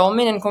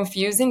overwhelming and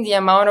confusing, the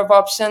amount of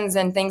options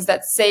and things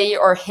that say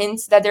or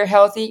hint that they're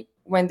healthy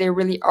when they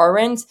really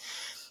aren't.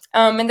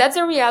 And that's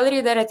a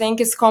reality that I think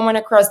is common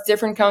across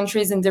different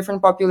countries and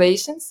different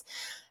populations.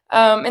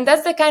 And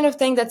that's the kind of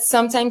thing that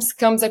sometimes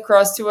comes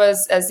across to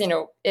us as,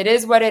 it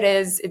is what it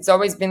is. It's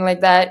always been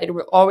like that. It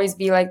will always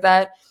be like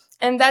that.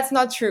 And that's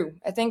not true.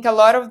 I think a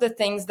lot of the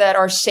things that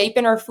are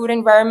shaping our food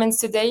environments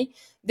today,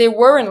 they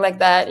weren't like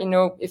that,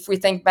 if we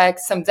think back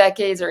some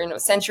decades or,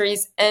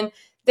 centuries. And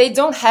they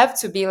don't have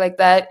to be like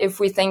that if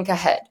we think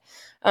ahead.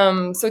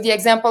 So the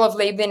example of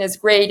labeling is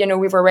great.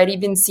 We've already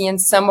been seeing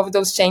some of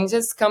those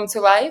changes come to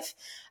life.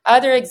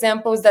 Other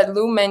examples that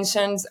Lou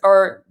mentioned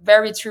are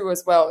very true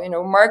as well.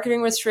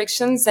 Marketing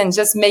restrictions and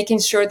just making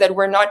sure that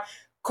we're not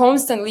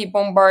constantly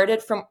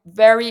bombarded from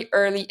very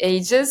early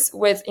ages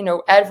with,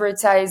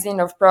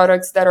 advertising of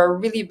products that are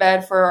really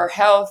bad for our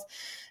health.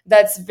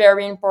 That's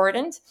very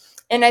important.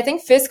 And I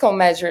think fiscal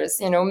measures,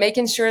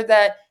 making sure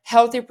that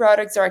healthy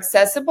products are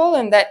accessible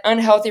and that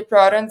unhealthy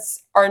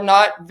products are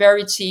not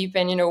very cheap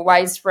and,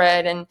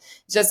 widespread and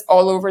just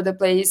all over the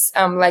place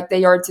like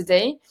they are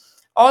today.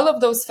 All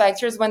of those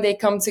factors, when they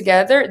come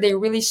together, they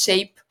really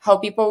shape how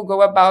people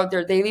go about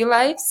their daily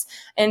lives,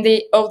 and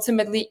they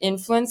ultimately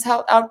influence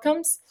health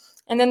outcomes.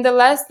 And then the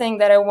last thing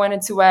that I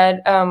wanted to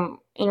add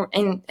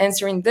in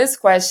answering this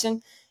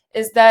question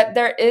is that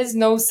there is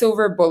no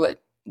silver bullet.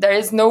 There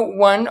is no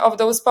one of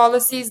those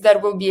policies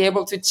that will be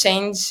able to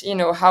change,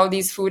 how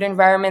these food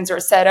environments are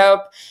set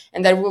up,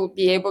 and that will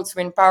be able to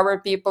empower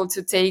people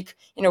to take,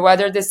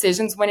 other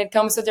decisions when it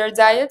comes to their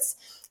diets.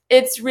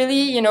 It's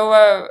really,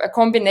 a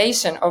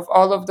combination of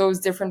all of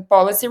those different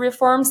policy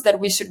reforms that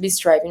we should be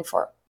striving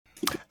for.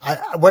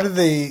 One of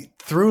the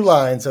through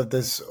lines of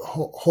this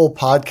whole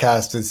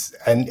podcast is,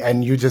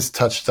 and you just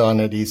touched on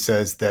it, he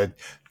says that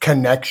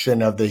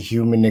connection of the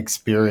human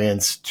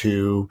experience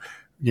to,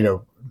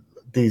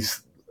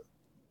 these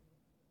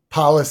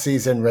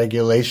policies and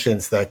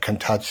regulations that can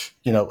touch,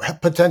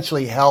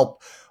 potentially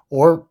help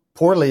or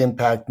poorly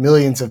impact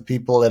millions of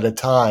people at a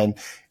time,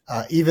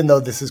 even though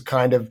this is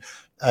kind of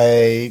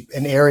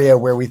an area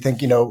where we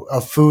think,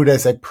 of food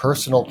as a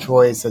personal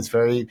choice, as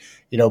very,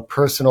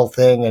 personal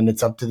thing, and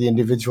it's up to the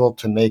individual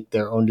to make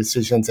their own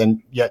decisions.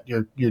 And yet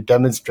you're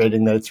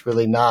demonstrating that it's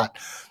really not.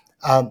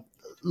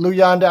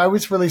 Luyanda, I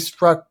was really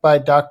struck by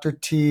Dr.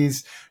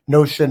 T's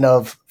notion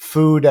of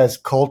food as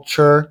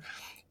culture,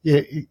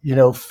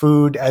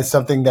 food as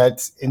something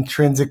that's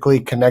intrinsically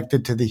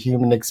connected to the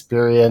human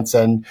experience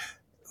and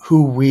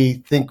who we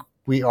think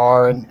we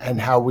are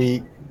and how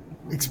we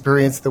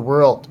experience the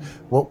world.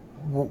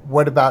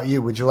 What about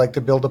you? Would you like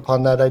to build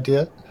upon that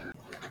idea?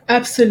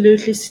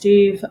 Absolutely,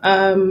 Steve.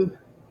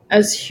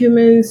 As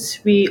humans,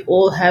 we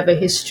all have a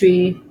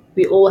history.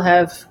 We all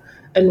have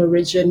an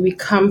origin. We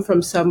come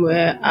from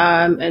somewhere.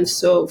 And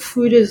so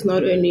food is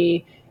not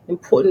only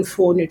important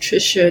for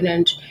nutrition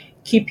and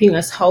keeping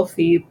us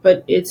healthy,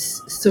 but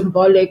it's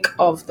symbolic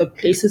of the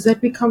places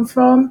that we come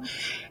from.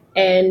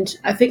 And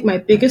I think my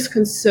biggest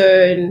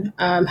concern,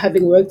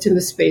 having worked in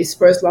the space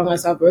for as long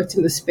as I've worked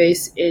in the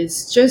space,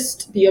 is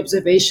just the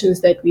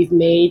observations that we've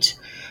made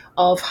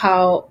of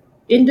how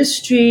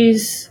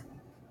industries'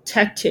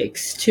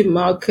 tactics to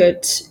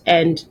market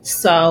and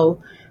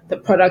sell the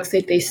products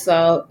that they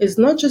sell is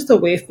not just a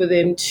way for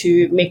them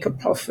to make a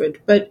profit,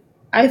 but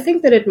I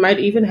think that it might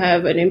even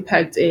have an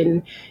impact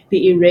in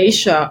the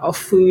erasure of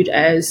food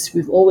as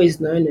we've always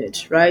known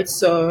it, right?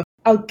 So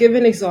I'll give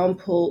an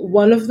example.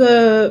 One of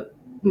the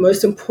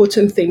most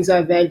important things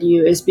I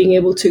value is being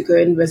able to go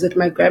and visit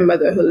my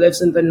grandmother who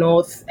lives in the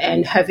north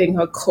and having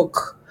her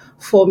cook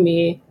for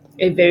me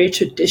a very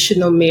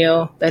traditional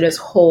meal that is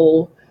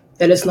whole,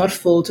 that is not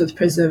filled with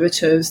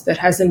preservatives, that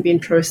hasn't been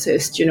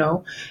processed,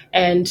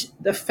 And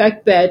the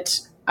fact that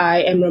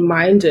I am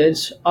reminded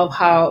of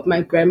how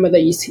my grandmother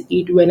used to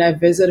eat when I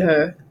visit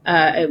her,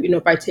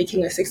 by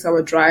taking a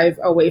 6-hour drive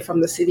away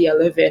from the city I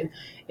live in,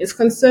 is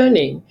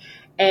concerning.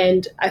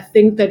 And I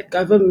think that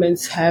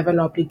governments have an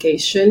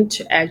obligation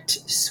to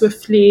act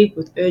swiftly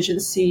with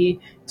urgency,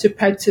 to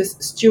practice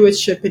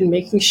stewardship in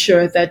making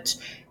sure that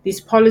these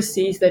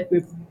policies that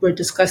we're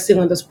discussing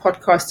on this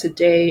podcast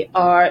today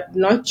are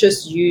not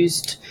just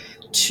used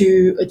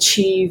to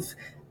achieve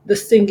the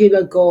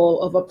singular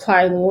goal of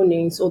applying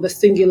warnings or the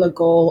singular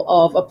goal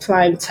of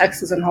applying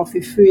taxes on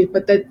healthy food,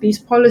 but that these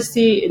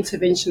policy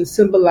interventions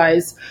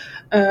symbolize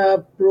a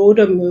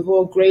broader move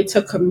or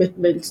greater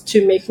commitment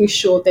to making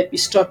sure that we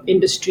stop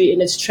industry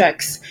in its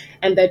tracks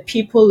and that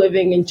people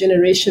living in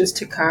generations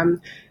to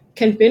come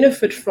can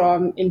benefit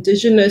from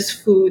indigenous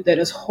food that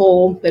is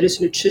whole, that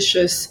is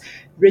nutritious,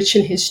 rich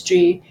in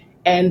history,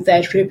 and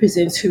that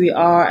represents who we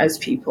are as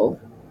people.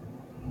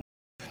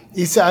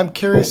 Isa, I'm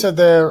curious, are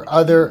there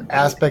other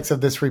aspects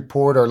of this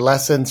report or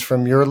lessons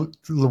from your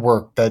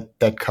work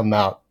that come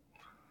out?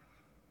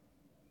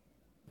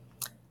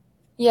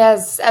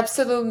 Yes,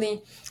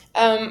 absolutely.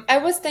 I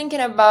was thinking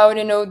about,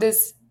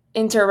 this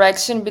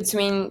interaction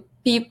between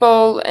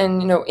people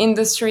and,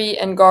 industry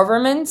and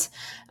government.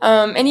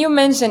 And you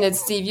mentioned it,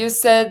 Steve. You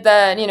said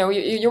that,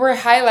 you were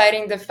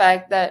highlighting the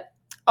fact that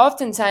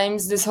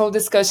oftentimes this whole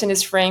discussion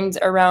is framed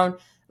around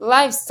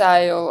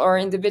lifestyle or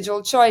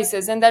individual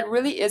choices. And that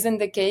really isn't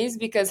the case,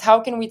 because how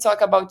can we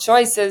talk about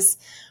choices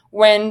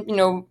when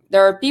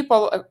there are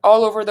people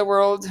all over the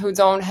world who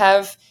don't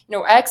have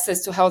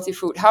access to healthy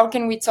food? How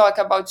can we talk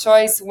about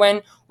choice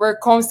when we're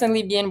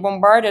constantly being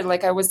bombarded,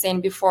 like I was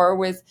saying before,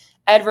 with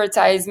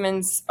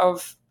advertisements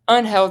of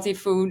unhealthy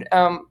food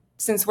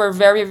since we're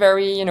very,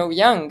 very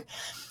young?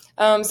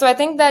 So I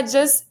think that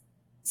just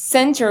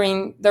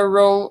centering the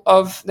role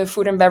of the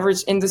food and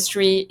beverage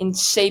industry in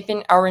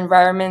shaping our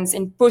environments,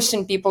 in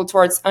pushing people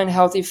towards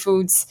unhealthy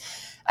foods,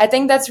 I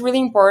think that's really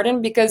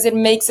important, because it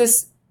makes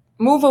us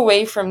move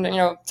away from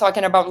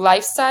talking about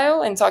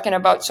lifestyle and talking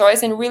about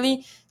choice, and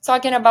really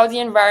talking about the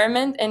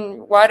environment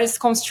and what is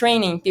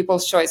constraining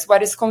people's choice,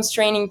 what is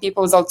constraining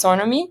people's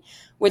autonomy,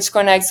 which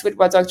connects with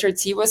what Dr.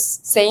 T was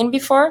saying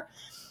before.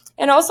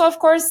 And also, of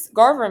course,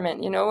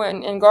 government,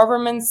 and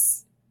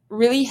governments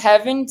really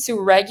having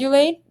to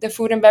regulate the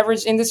food and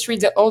beverage industry,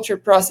 the ultra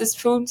processed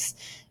foods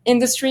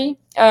industry,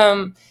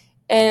 and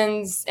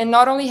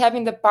not only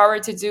having the power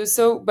to do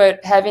so,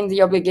 but having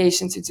the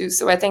obligation to do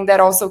so. I think that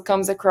also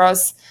comes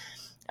across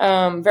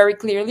very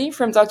clearly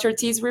from Dr.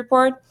 T's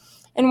report.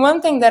 And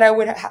one thing that I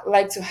would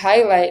like to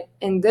highlight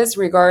in this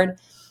regard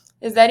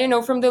is that,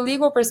 from the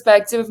legal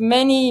perspective,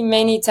 many,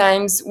 many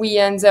times we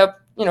end up,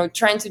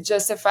 trying to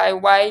justify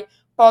why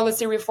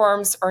policy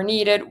reforms are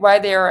needed, why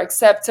they are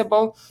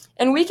acceptable.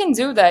 And we can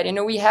do that.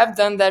 We have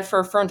done that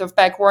for front of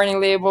pack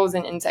warning labels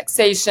and in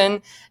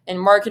taxation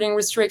and marketing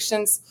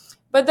restrictions.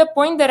 But the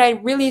point that I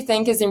really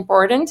think is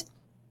important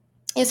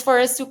is for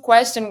us to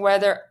question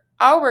whether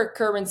our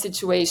current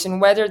situation,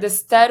 whether the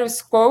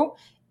status quo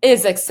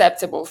is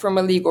acceptable from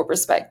a legal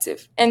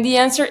perspective. And the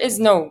answer is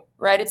no,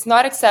 right? It's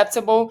not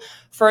acceptable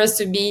for us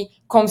to be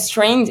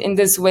constrained in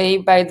this way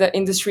by the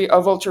industry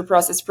of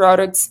ultra-processed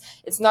products.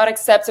 It's not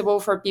acceptable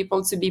for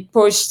people to be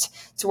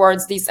pushed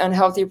towards these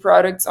unhealthy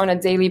products on a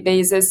daily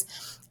basis.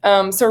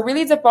 So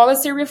really the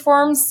policy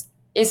reforms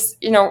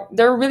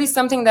they're really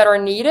something that are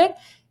needed.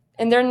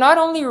 And they're not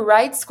only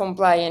rights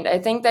compliant. I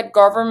think that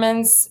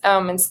governments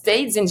and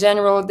states in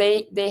general,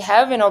 they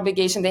have an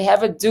obligation, they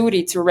have a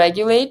duty to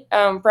regulate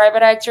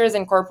private actors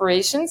and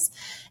corporations.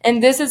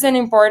 And this is an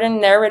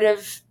important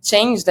narrative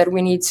change that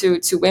we need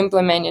to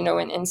implement,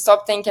 and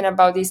stop thinking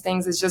about these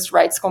things as just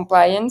rights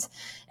compliant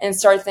and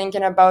start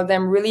thinking about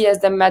them really as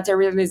the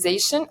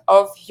materialization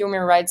of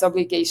human rights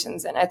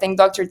obligations. And I think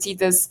Dr. T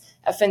does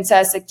a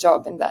fantastic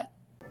job in that.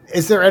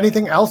 Is there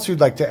anything else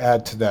you'd like to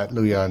add to that,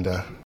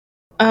 Luyanda?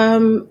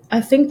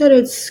 I think that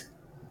it's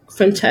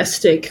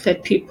fantastic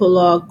that people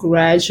are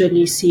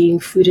gradually seeing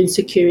food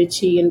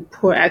insecurity and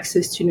poor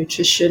access to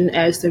nutrition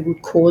as the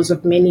root cause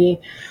of many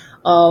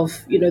of,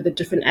 the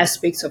different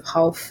aspects of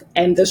health.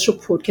 And this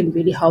report can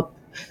really help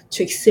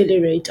to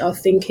accelerate our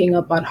thinking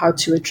about how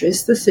to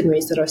address this in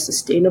ways that are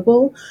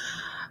sustainable.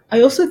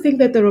 I also think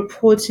that the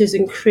report is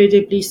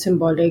incredibly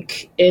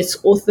symbolic. It's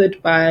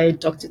authored by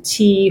Dr.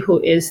 T,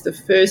 who is the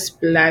first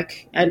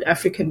Black and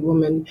African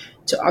woman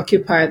to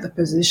occupy the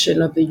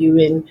position of the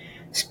UN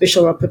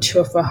Special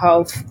Rapporteur for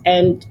Health.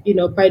 And,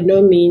 by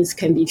no means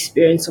can the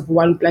experience of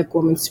one Black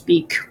woman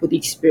speak for the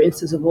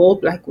experiences of all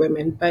Black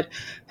women, but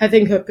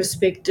having her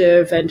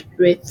perspective and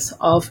breadth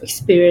of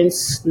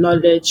experience,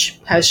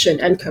 knowledge, passion,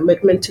 and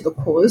commitment to the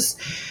cause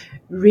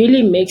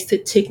really makes the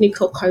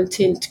technical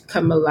content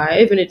come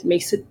alive, and it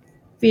makes it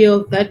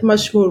feel that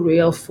much more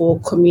real for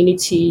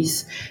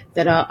communities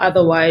that are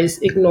otherwise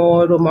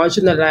ignored or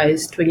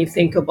marginalized when you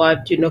think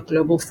about,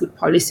 global food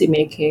policy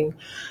making.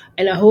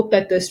 And I hope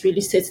that this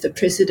really sets the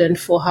precedent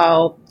for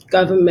how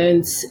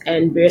governments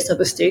and various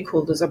other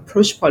stakeholders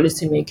approach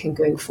policymaking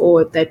going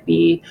forward, that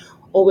we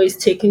always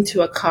take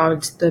into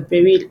account the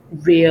very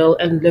real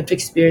and lived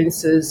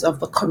experiences of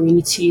the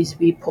communities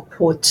we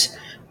purport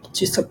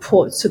to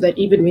support, so that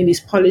even when these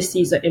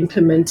policies are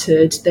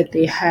implemented, that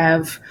they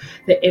have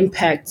the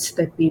impact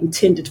that we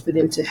intended for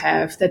them to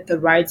have, that the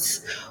rights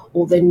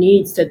or the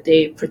needs that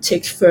they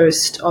protect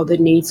first are the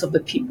needs of the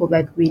people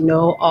that we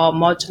know are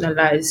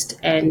marginalized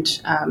and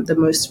the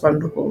most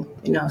vulnerable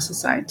in our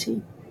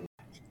society.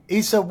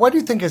 Isa, what do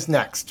you think is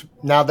next?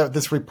 Now that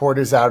this report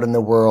is out in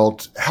the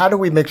world, how do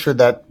we make sure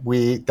that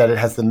it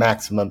has the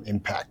maximum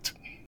impact?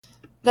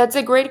 That's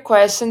a great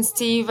question,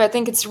 Steve. I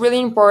think it's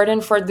really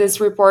important for this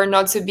report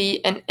not to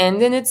be an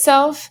end in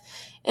itself.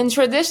 And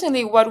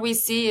traditionally, what we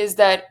see is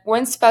that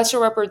when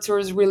special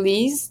rapporteurs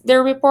release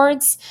their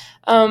reports,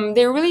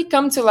 they really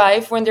come to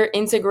life when they're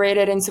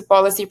integrated into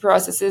policy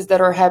processes that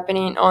are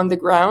happening on the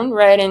ground,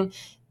 right? And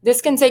this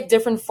can take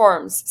different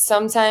forms.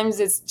 Sometimes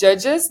it's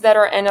judges that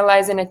are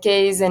analyzing a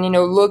case and,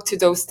 look to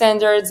those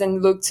standards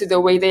and look to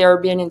the way they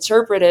are being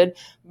interpreted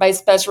by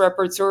special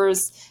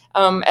rapporteurs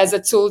as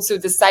a tool to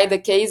decide the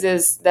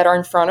cases that are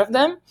in front of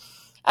them.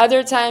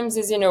 Other times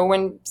is,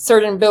 when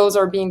certain bills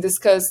are being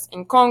discussed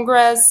in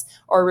Congress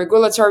or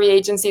regulatory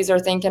agencies are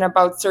thinking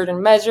about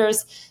certain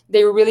measures,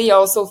 they really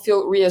also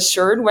feel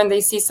reassured when they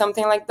see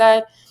something like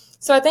that.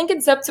 So I think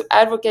it's up to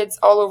advocates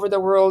all over the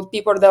world,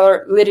 people that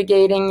are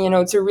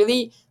litigating, to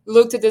really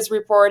look to this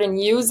report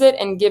and use it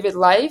and give it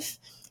life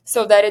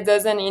so that it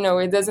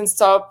doesn't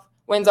stop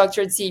when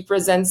Dr. T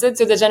presents it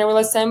to the General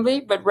Assembly,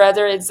 but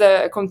rather it's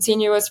a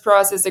continuous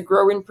process, a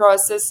growing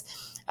process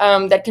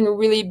that can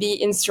really be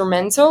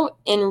instrumental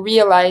in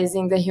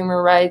realizing the human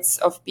rights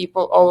of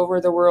people all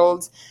over the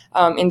world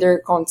in their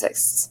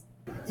contexts.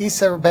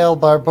 Isabel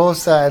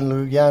Barbosa and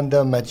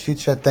Luyanda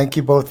Machicha, thank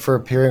you both for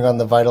appearing on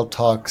the Vital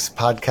Talks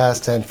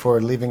podcast and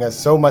for leaving us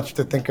so much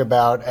to think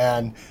about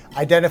and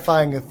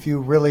identifying a few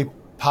really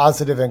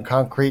positive and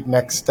concrete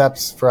next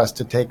steps for us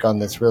to take on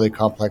this really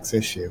complex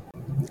issue.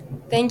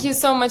 Thank you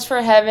so much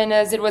for having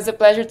us. It was a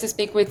pleasure to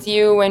speak with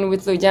you and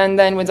with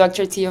Luyanda and with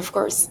Dr. T, of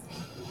course.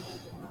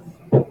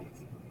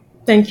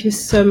 Thank you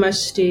so much,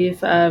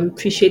 Steve.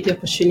 Appreciate the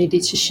opportunity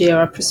to share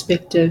our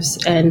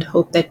perspectives and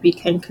hope that we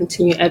can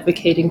continue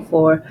advocating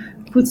for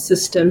food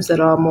systems that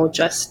are more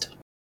just.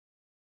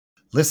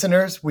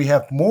 Listeners, we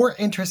have more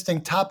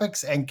interesting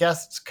topics and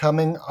guests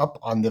coming up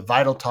on the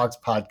Vital Talks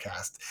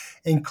podcast,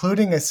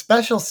 including a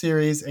special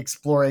series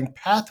exploring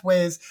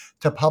pathways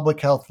to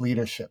public health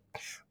leadership.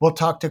 We'll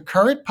talk to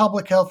current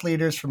public health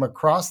leaders from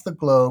across the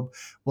globe.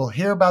 We'll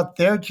hear about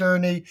their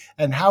journey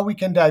and how we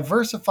can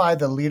diversify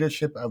the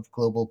leadership of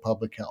global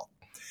public health.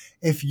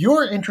 If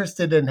you're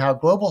interested in how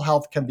global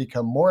health can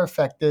become more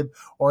effective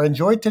or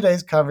enjoyed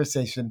today's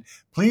conversation,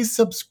 please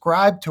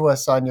subscribe to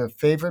us on your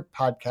favorite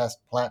podcast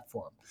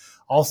platform.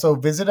 Also,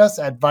 visit us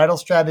at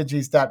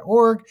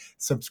vitalstrategies.org,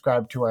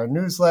 subscribe to our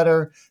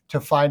newsletter to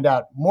find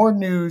out more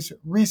news,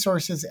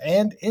 resources,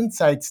 and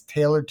insights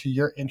tailored to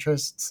your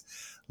interests,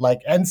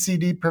 like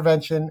NCD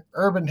prevention,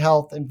 urban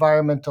health,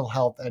 environmental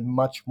health, and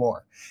much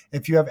more.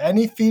 If you have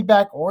any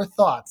feedback or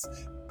thoughts,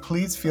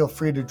 please feel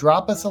free to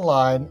drop us a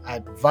line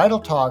at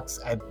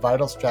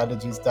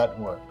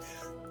vitaltalks@vitalstrategies.org.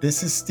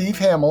 This is Steve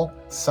Hamill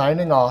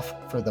signing off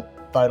for the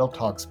Vital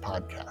Talks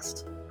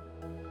podcast.